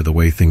back to the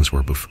way things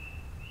were before.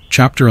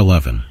 Chapter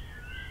 11.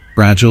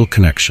 Fragile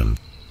Connection.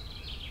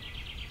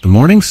 The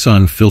morning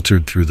sun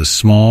filtered through the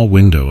small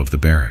window of the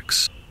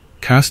barracks,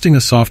 casting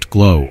a soft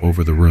glow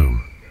over the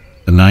room.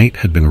 The night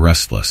had been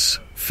restless,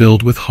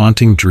 filled with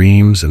haunting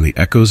dreams and the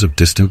echoes of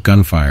distant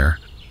gunfire,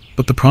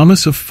 but the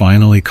promise of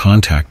finally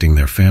contacting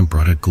their fam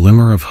brought a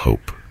glimmer of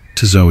hope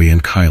to Zoe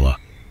and Kyla.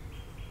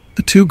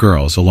 The two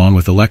girls, along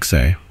with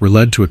Alexei, were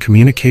led to a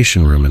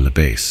communication room in the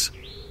base.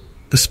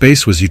 The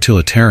space was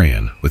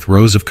utilitarian, with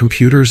rows of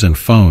computers and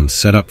phones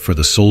set up for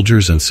the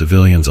soldiers and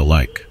civilians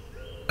alike.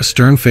 A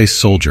stern-faced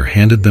soldier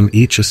handed them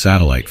each a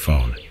satellite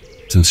phone,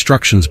 its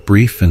instructions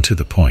brief and to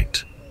the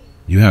point.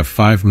 "You have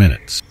 5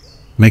 minutes.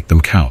 Make them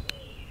count."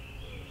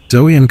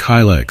 Zoe and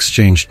Kyla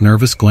exchanged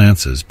nervous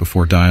glances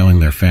before dialing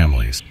their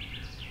families.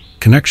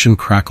 Connection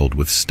crackled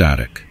with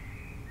static.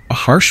 A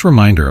harsh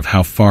reminder of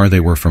how far they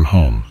were from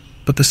home,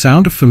 but the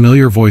sound of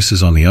familiar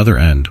voices on the other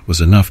end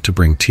was enough to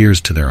bring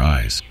tears to their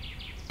eyes.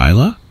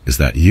 "Kyla, is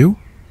that you?"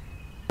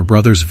 Her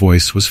brother's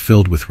voice was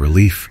filled with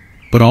relief,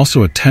 but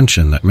also a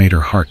tension that made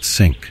her heart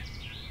sink.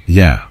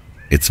 "Yeah,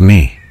 it's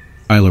me,"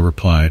 Kyla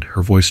replied,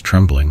 her voice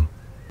trembling.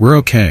 "We're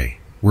okay.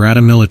 We're at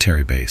a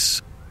military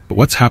base. But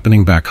what's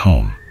happening back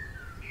home?"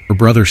 Her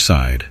brother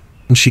sighed,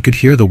 and she could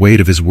hear the weight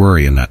of his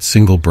worry in that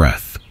single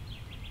breath.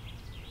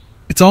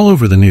 "It's all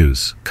over the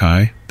news,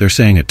 Kai. They're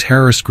saying a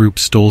terrorist group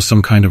stole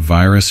some kind of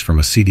virus from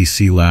a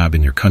CDC lab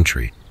in your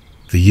country.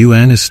 The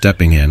UN is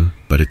stepping in,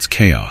 but it's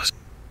chaos.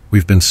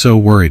 We've been so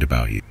worried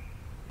about you."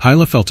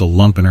 Kyla felt a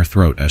lump in her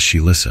throat as she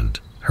listened,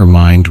 her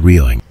mind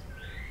reeling.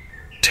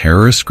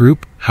 "Terrorist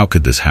group? How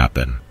could this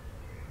happen?"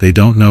 "They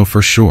don't know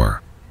for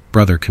sure,"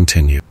 brother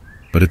continued.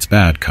 "But it's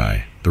bad,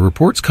 Kai. The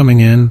reports coming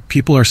in,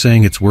 people are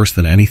saying it's worse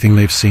than anything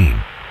they've seen.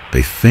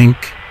 They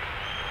think..."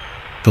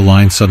 The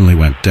line suddenly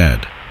went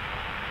dead,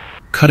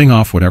 cutting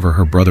off whatever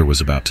her brother was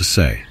about to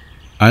say.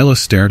 Kyla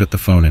stared at the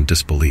phone in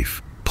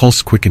disbelief,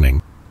 pulse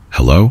quickening.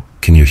 "Hello?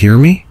 Can you hear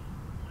me?"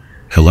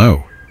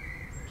 "Hello?"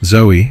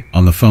 Zoe,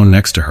 on the phone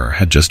next to her,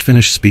 had just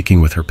finished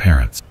speaking with her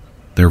parents,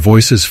 their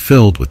voices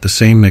filled with the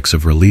same mix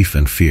of relief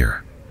and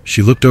fear.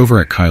 She looked over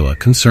at Kyla,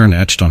 concern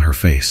etched on her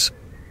face.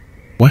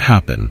 "What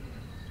happened?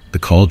 The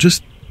call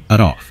just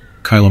cut off,"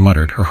 Kyla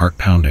muttered, her heart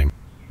pounding.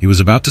 He was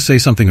about to say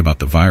something about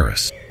the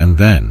virus, and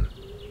then,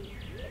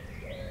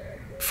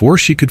 before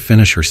she could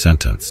finish her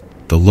sentence,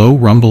 the low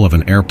rumble of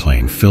an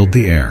airplane filled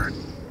the air,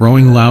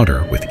 growing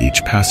louder with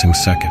each passing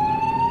second.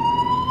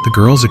 The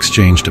girls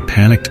exchanged a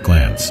panicked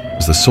glance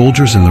as the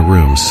soldiers in the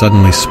room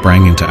suddenly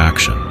sprang into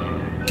action.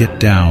 "Get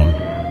down!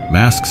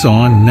 Masks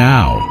on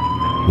now!"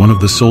 one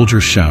of the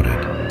soldiers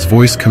shouted, his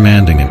voice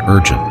commanding and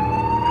urgent.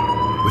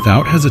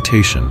 Without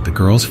hesitation, the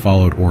girls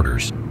followed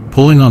orders,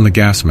 pulling on the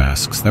gas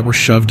masks that were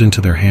shoved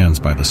into their hands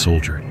by the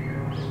soldier.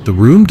 The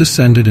room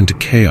descended into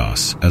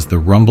chaos as the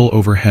rumble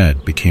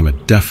overhead became a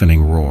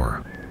deafening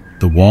roar.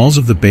 The walls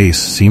of the base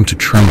seemed to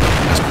tremble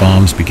as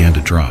bombs began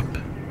to drop,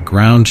 the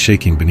ground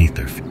shaking beneath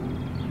their feet.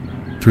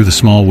 Through the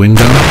small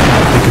window,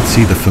 they could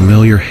see the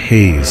familiar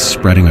haze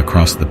spreading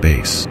across the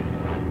base,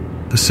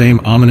 the same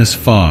ominous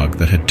fog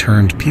that had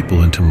turned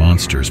people into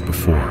monsters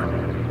before.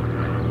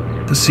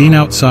 The scene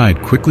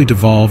outside quickly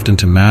devolved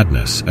into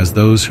madness as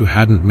those who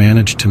hadn't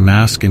managed to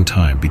mask in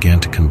time began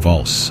to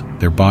convulse,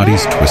 their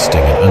bodies twisting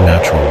in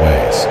unnatural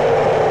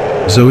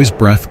ways. Zoe's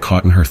breath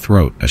caught in her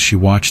throat as she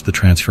watched the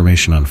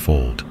transformation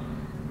unfold.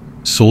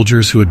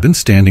 Soldiers who had been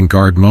standing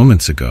guard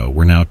moments ago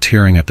were now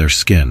tearing at their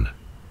skin,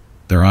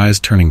 their eyes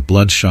turning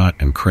bloodshot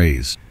and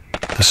crazed.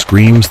 The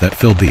screams that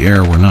filled the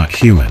air were not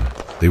human.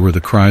 They were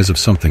the cries of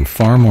something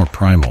far more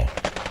primal,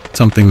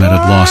 something that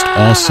had lost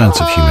all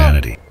sense of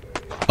humanity.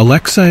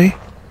 "Alexei!"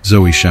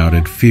 Zoe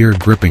shouted, fear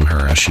gripping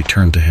her as she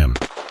turned to him.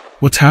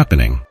 "What's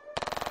happening?"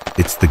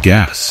 "It's the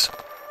gas."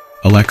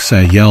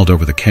 Alexei yelled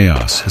over the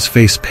chaos, his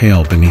face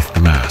pale beneath the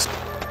mask.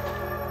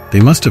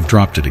 "They must have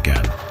dropped it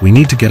again. We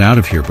need to get out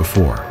of here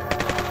before."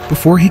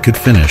 Before he could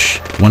finish,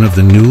 one of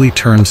the newly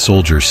turned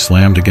soldiers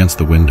slammed against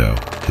the window,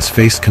 his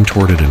face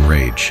contorted in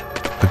rage.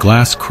 The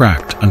glass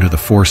cracked under the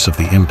force of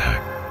the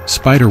impact,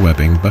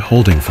 spiderwebbing but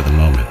holding for the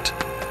moment.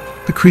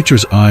 The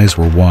creature's eyes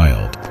were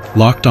wild,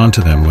 locked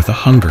onto them with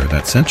a hunger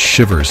that sent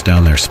shivers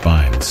down their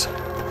spines.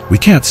 "We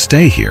can't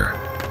stay here,"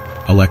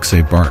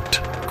 Alexei barked,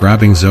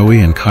 grabbing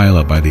Zoe and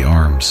Kyla by the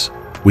arms.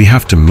 "We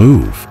have to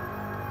move."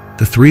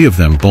 The three of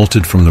them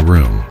bolted from the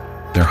room,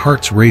 their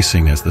hearts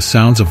racing as the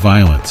sounds of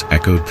violence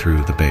echoed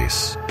through the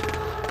base.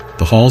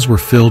 The halls were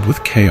filled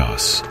with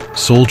chaos,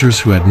 soldiers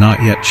who had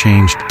not yet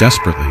changed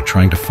desperately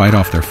trying to fight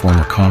off their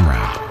former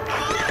comrade,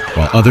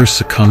 while others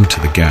succumbed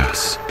to the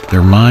gas,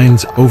 their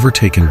minds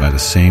overtaken by the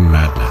same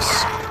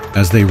madness.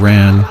 As they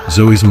ran,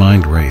 Zoe's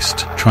mind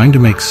raced, trying to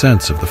make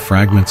sense of the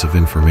fragments of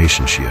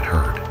information she had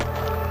heard.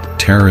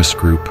 Terrorist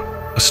group,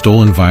 a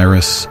stolen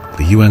virus,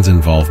 the UN's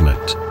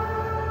involvement.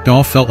 It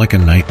all felt like a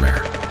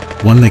nightmare,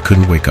 one they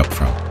couldn't wake up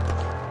from.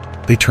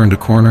 They turned a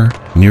corner,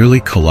 nearly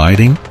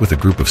colliding with a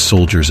group of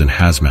soldiers in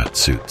hazmat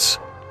suits.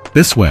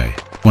 "This way,"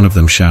 one of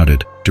them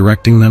shouted,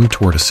 directing them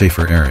toward a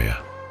safer area.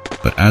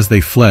 But as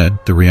they fled,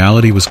 the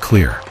reality was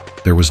clear.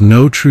 There was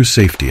no true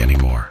safety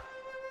anymore.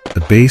 The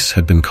base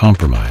had been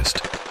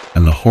compromised,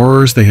 and the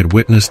horrors they had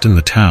witnessed in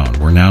the town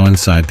were now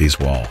inside these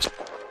walls.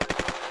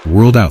 The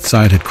world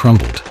outside had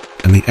crumbled,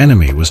 and the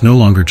enemy was no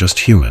longer just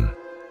human.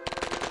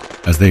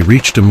 As they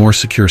reached a more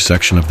secure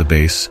section of the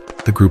base,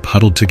 the group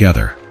huddled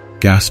together,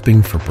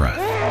 gasping for breath.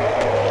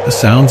 The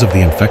sounds of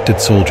the infected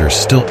soldiers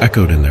still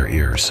echoed in their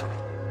ears.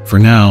 For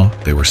now,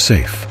 they were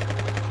safe.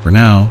 For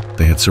now,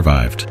 they had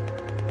survived.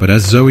 But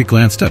as Zoe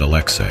glanced at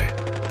Alexei,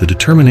 the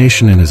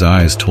determination in his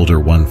eyes told her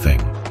one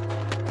thing.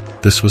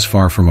 This was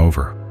far from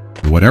over.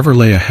 Whatever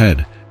lay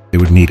ahead, they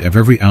would need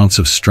every ounce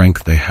of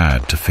strength they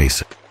had to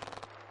face it.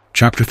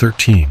 Chapter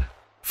 13.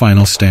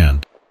 Final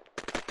Stand.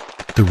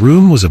 The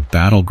room was a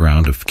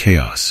battleground of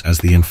chaos as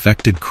the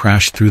infected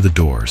crashed through the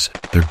doors,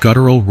 their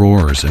guttural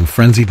roars and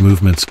frenzied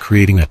movements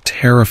creating a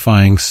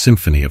terrifying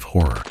symphony of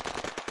horror.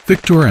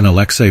 Victor and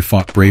Alexei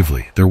fought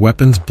bravely, their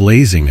weapons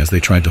blazing as they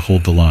tried to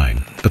hold the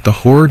line, but the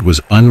horde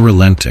was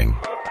unrelenting.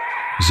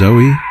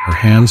 Zoe, her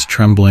hands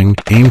trembling,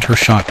 aimed her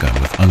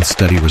shotgun with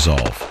unsteady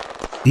resolve.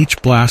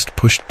 Each blast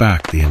pushed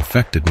back the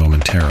infected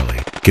momentarily,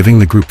 giving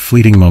the group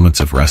fleeting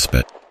moments of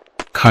respite.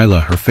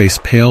 Kyla, her face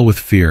pale with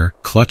fear,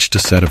 clutched a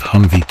set of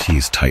Humvee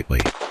keys tightly.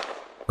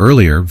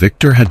 Earlier,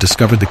 Victor had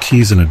discovered the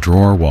keys in a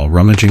drawer while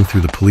rummaging through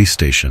the police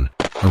station,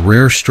 a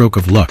rare stroke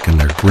of luck in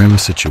their grim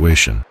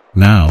situation.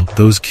 Now,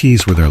 those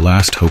keys were their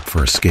last hope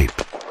for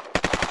escape.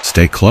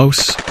 "Stay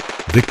close,"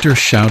 Victor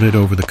shouted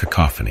over the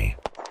cacophony.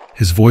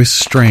 His voice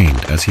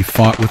strained as he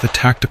fought with a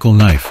tactical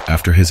knife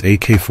after his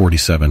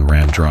AK-47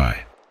 ran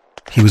dry.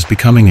 He was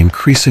becoming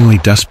increasingly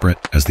desperate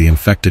as the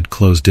infected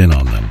closed in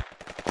on them.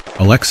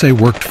 Alexei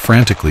worked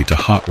frantically to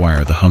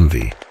hotwire the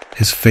Humvee,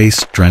 his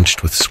face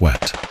drenched with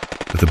sweat.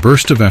 With a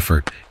burst of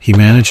effort, he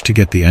managed to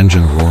get the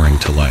engine roaring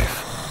to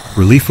life.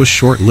 Relief was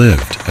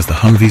short-lived as the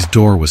Humvee's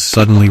door was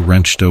suddenly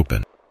wrenched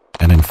open,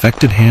 and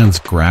infected hands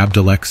grabbed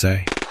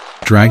Alexei,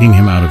 dragging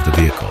him out of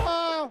the vehicle.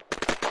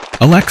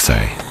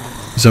 "Alexei!"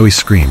 Zoe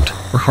screamed,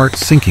 her heart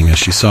sinking as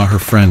she saw her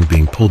friend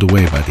being pulled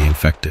away by the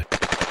infected.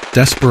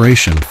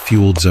 Desperation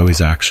fueled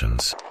Zoe's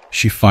actions.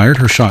 She fired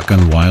her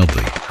shotgun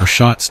wildly, her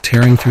shots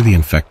tearing through the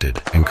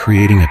infected and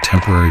creating a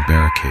temporary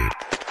barricade.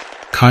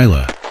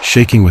 Kyla,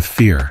 shaking with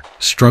fear,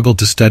 struggled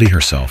to steady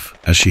herself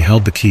as she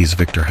held the keys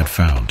Victor had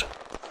found.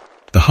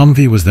 The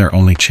Humvee was their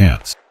only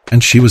chance,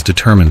 and she was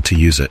determined to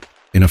use it.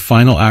 In a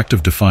final act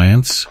of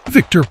defiance,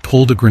 Victor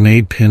pulled a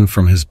grenade pin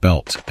from his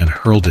belt and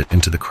hurled it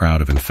into the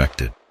crowd of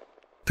infected.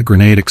 The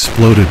grenade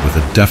exploded with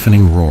a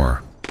deafening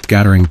roar,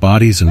 scattering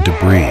bodies and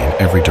debris in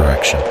every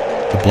direction.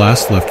 The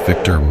blast left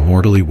Victor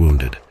mortally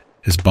wounded,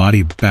 his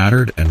body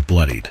battered and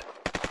bloodied.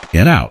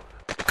 "Get out!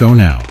 Go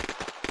now!"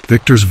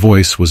 Victor's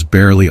voice was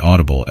barely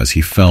audible as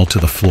he fell to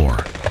the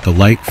floor, the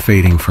light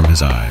fading from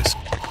his eyes.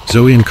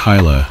 Zoe and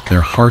Kyla,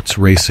 their hearts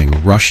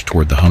racing, rushed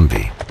toward the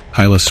Humvee.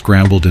 Kyla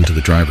scrambled into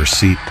the driver's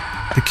seat,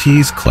 the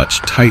keys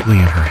clutched tightly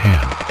in her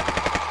hand.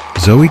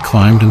 Zoe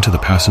climbed into the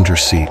passenger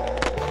seat,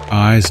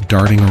 eyes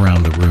darting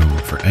around the room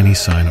for any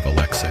sign of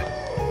Alexei.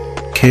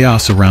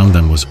 Chaos around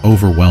them was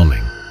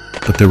overwhelming,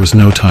 but there was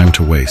no time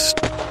to waste.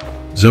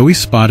 Zoe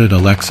spotted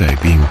Alexei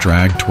being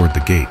dragged toward the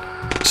gate,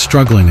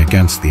 struggling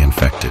against the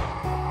infected.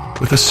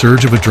 With a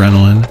surge of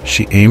adrenaline,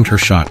 she aimed her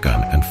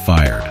shotgun and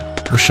fired,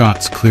 her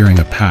shots clearing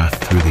a path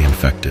through the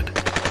infected.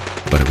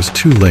 But it was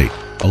too late.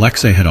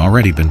 Alexei had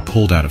already been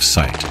pulled out of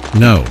sight.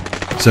 "No!"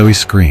 Zoe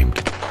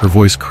screamed, her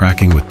voice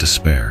cracking with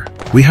despair.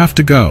 "We have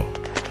to go.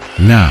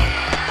 Now!"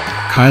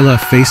 Kyla,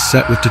 face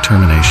set with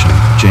determination,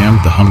 jammed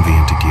the Humvee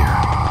into gear.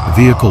 The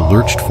vehicle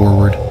lurched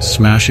forward,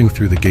 smashing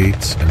through the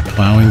gates and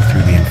plowing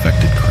through the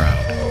infected crowd.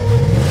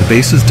 The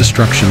base's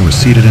destruction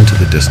receded into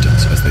the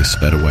distance as they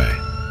sped away.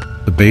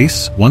 The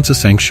base, once a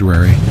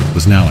sanctuary,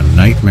 was now a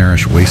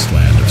nightmarish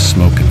wasteland of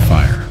smoke and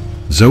fire.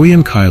 Zoe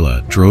and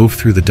Kyla drove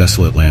through the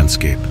desolate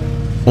landscape,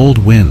 cold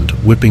wind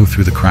whipping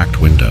through the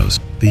cracked windows.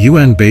 The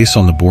UN base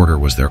on the border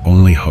was their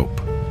only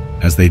hope.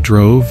 As they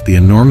drove, the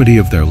enormity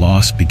of their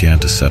loss began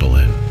to settle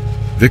in.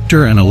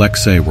 Victor and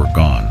Alexei were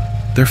gone,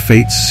 their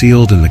fates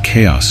sealed in the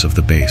chaos of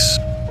the base.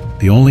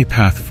 The only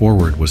path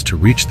forward was to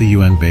reach the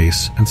UN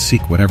base and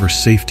seek whatever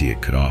safety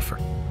it could offer.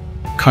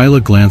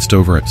 Kyla glanced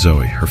over at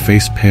Zoe, her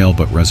face pale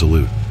but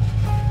resolute.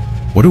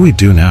 "What do we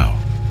do now?"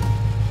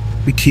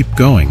 "We keep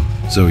going,"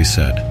 Zoe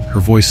said, her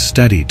voice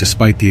steady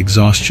despite the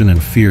exhaustion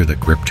and fear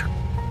that gripped her.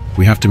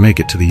 "We have to make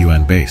it to the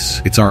UN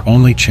base. It's our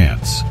only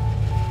chance."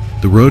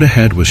 The road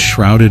ahead was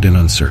shrouded in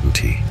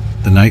uncertainty,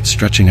 the night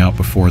stretching out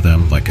before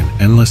them like an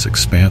endless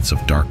expanse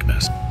of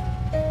darkness.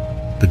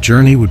 The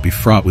journey would be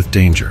fraught with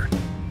danger,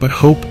 but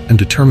hope and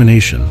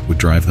determination would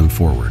drive them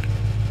forward.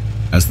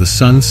 As the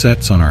sun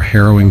sets on our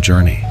harrowing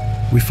journey,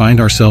 we find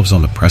ourselves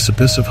on the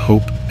precipice of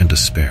hope and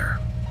despair.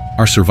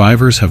 Our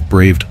survivors have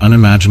braved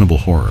unimaginable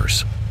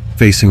horrors,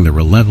 facing the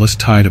relentless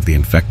tide of the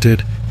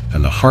infected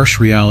and the harsh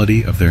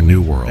reality of their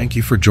new world. Thank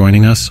you for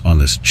joining us on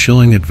this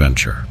chilling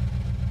adventure.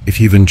 If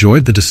you've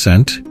enjoyed the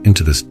descent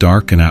into this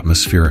dark and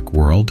atmospheric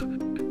world,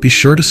 be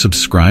sure to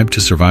subscribe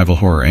to Survival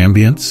Horror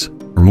Ambience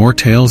for more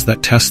tales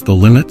that test the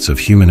limits of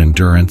human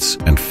endurance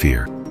and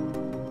fear.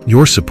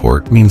 Your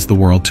support means the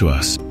world to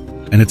us,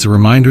 and it's a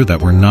reminder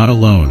that we're not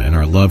alone in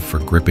our love for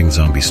gripping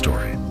zombie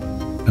story.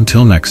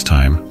 Until next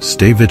time,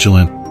 stay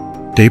vigilant,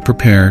 stay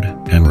prepared,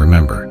 and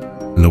remember,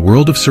 in the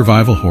world of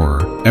survival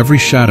horror, every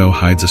shadow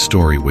hides a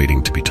story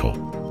waiting to be told.